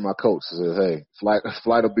my coach that says, hey, flight's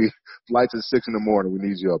at 6 a.m. We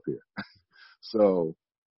need you up here. So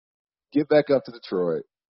get back up to Detroit,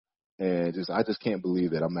 and I just can't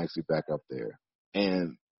believe that I'm actually back up there.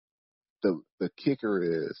 And the kicker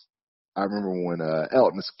is, I remember when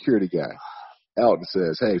Elton, the security guy, Elton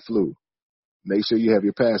says, hey, Flu, make sure you have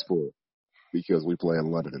your passport because we play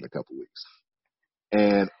in London in a couple weeks.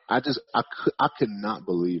 And I could not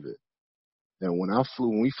believe it. And when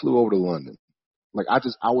we flew over to London, like I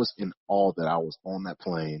was in awe that I was on that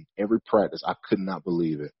plane. Every practice, I could not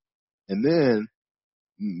believe it. And then,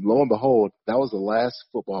 lo and behold, that was the last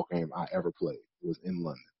football game I ever played. It was in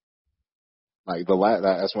London. Like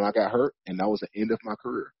that's when I got hurt, and that was the end of my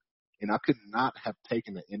career. And I could not have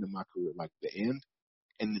taken the end of my career, like the end,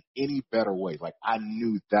 in any better way. Like I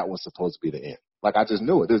knew that was supposed to be the end. Like I just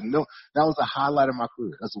knew it. That was the highlight of my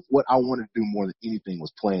career. That's what I wanted to do more than anything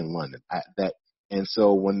was play in London. And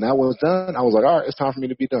so when that was done, I was like, all right, it's time for me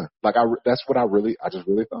to be done. Like that's what I just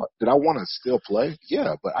really thought. Did I want to still play?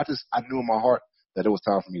 Yeah, but I knew in my heart that it was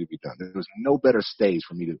time for me to be done. There was no better stage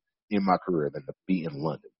for me to end my career than to be in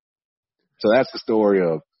London. So that's the story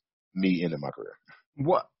of me ending my career.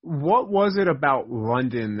 What was it about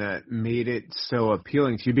London that made it so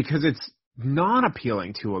appealing to you? Because it's not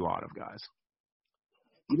appealing to a lot of guys.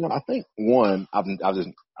 You know, I think one,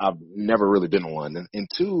 I've never really been to London, and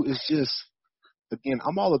two, it's just, again,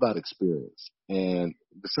 I'm all about experience. And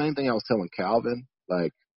the same thing I was telling Calvin,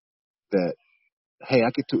 like that, hey, I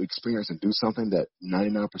get to experience and do something that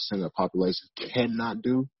 99% of the population cannot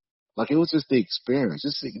do. Like it was just the experience.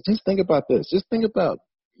 Just think about this. Just think about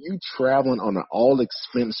you traveling on an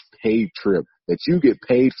all-expense paid trip that you get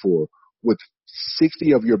paid for with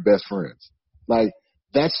 60 of your best friends. Like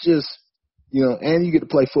that's just, you know, and you get to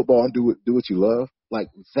play football and do what you love. Like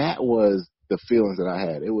that was the feelings that I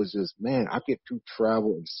had. It was just, man, I get to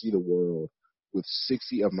travel and see the world with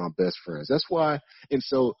 60 of my best friends. That's why. And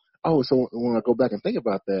so when I go back and think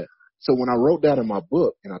about that, so when I wrote down in my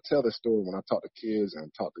book, and I tell this story when I talk to kids and I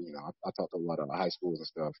talk to a lot of high schools and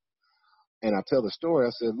stuff, and I tell the story, I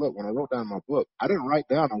said, look, when I wrote down my book, I didn't write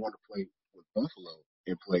down I wanted to play with Buffalo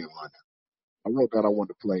and play in London. I wrote down I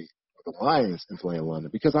wanted to play with the Lions and play in London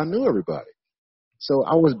because I knew everybody. So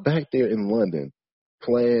I was back there in London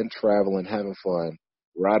playing, traveling, having fun,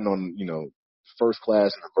 riding on, first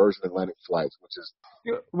class and Virgin Atlantic flights, which is.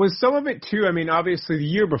 Was some of it too, I mean, obviously the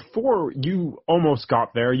year before you almost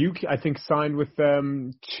got there, you, I think, signed with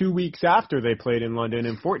them 2 weeks after they played in London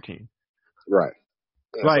in 14. Right.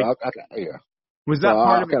 Yeah, like, so yeah. Was that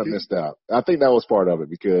part of it? I kind of missed out. I think that was part of it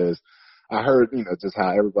because I heard, just how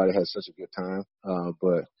everybody had such a good time.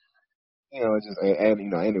 But,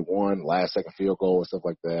 and they won last second field goal and stuff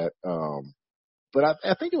like that. But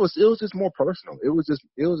I think it was just more personal. It was just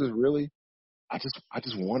really, I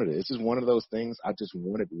just wanted it. It's just one of those things I just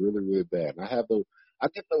wanted really, really bad. And I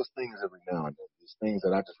get those things every now and then. These things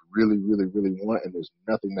that I just really, really, really want, and there's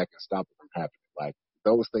nothing that can stop it from happening. Like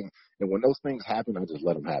those things, and when those things happen, I just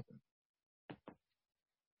let them happen.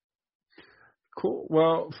 Cool.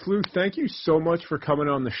 Well, Flu, thank you so much for coming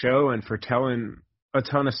on the show and for telling a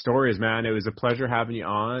ton of stories, man. It was a pleasure having you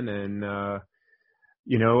on. And,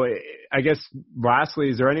 I guess lastly,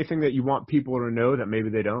 is there anything that you want people to know that maybe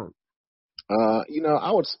they don't?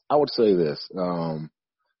 I would say this,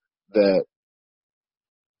 that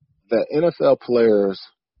NFL players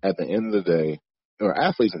at the end of the day, or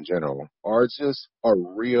athletes in general, are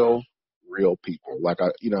real people. Like I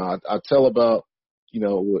tell about,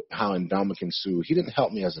 how Ndamukong Suh, he didn't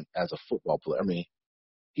help me as a football player. I mean,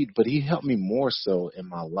 but he helped me more so in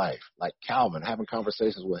my life. Like Calvin, having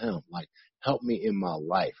conversations with him, like helped me in my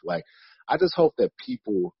life. Like I just hope that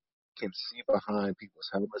people can see behind people's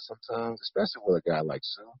helmets sometimes, especially with a guy like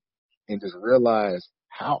Suh, and just realize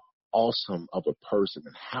how awesome of a person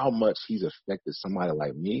and how much he's affected somebody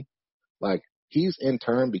like me. Like he's in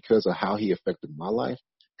turn, because of how he affected my life,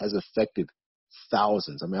 has affected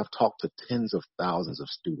thousands. I mean, I've talked to tens of thousands of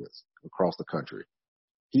students across the country.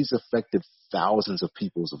 He's affected thousands of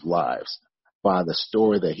people's lives by the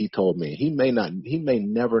story that he told me. He may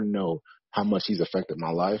never know how much he's affected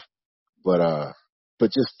my life, but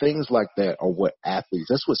just things like that are what athletes,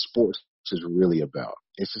 that's what sports is really about.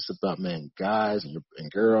 It's just about, man, guys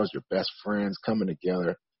and girls, your best friends coming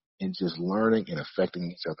together and just learning and affecting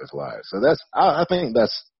each other's lives. So I think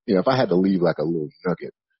that's, if I had to leave like a little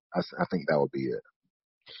nugget, I think that would be it.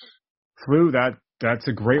 Flu, that's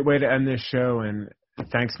a great way to end this show, and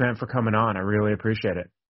thanks, man, for coming on. I really appreciate it.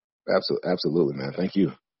 Absolutely, man. Thank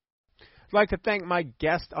you. I'd like to thank my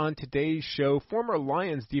guest on today's show, former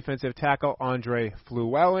Lions defensive tackle Andre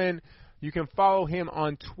Fluellen. You can follow him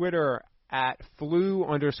on Twitter at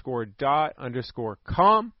flu_dot_com.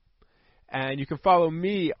 And you can follow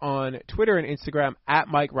me on Twitter and Instagram at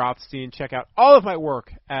Mike Rothstein. Check out all of my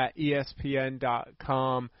work at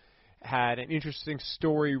ESPN.com. Had an interesting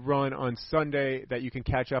story run on Sunday that you can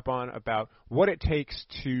catch up on about what it takes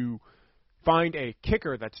to find a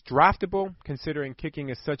kicker that's draftable, considering kicking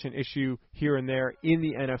is such an issue here and there in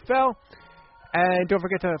the NFL. And don't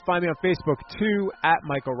forget to find me on Facebook, too, at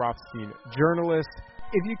Michael Rothstein Journalist.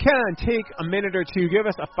 If you can, take a minute or two, give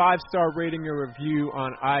us a 5-star rating or review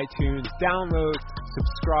on iTunes. Download,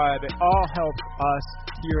 subscribe. It all helps us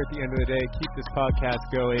here at the end of the day keep this podcast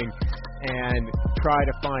going and try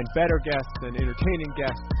to find better guests and entertaining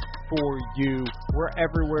guests for you. We're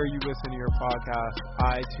everywhere you listen to your podcast,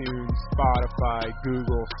 iTunes, Spotify,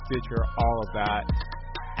 Google, Stitcher, all of that.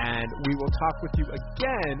 And we will talk with you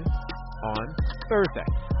again on Thursday.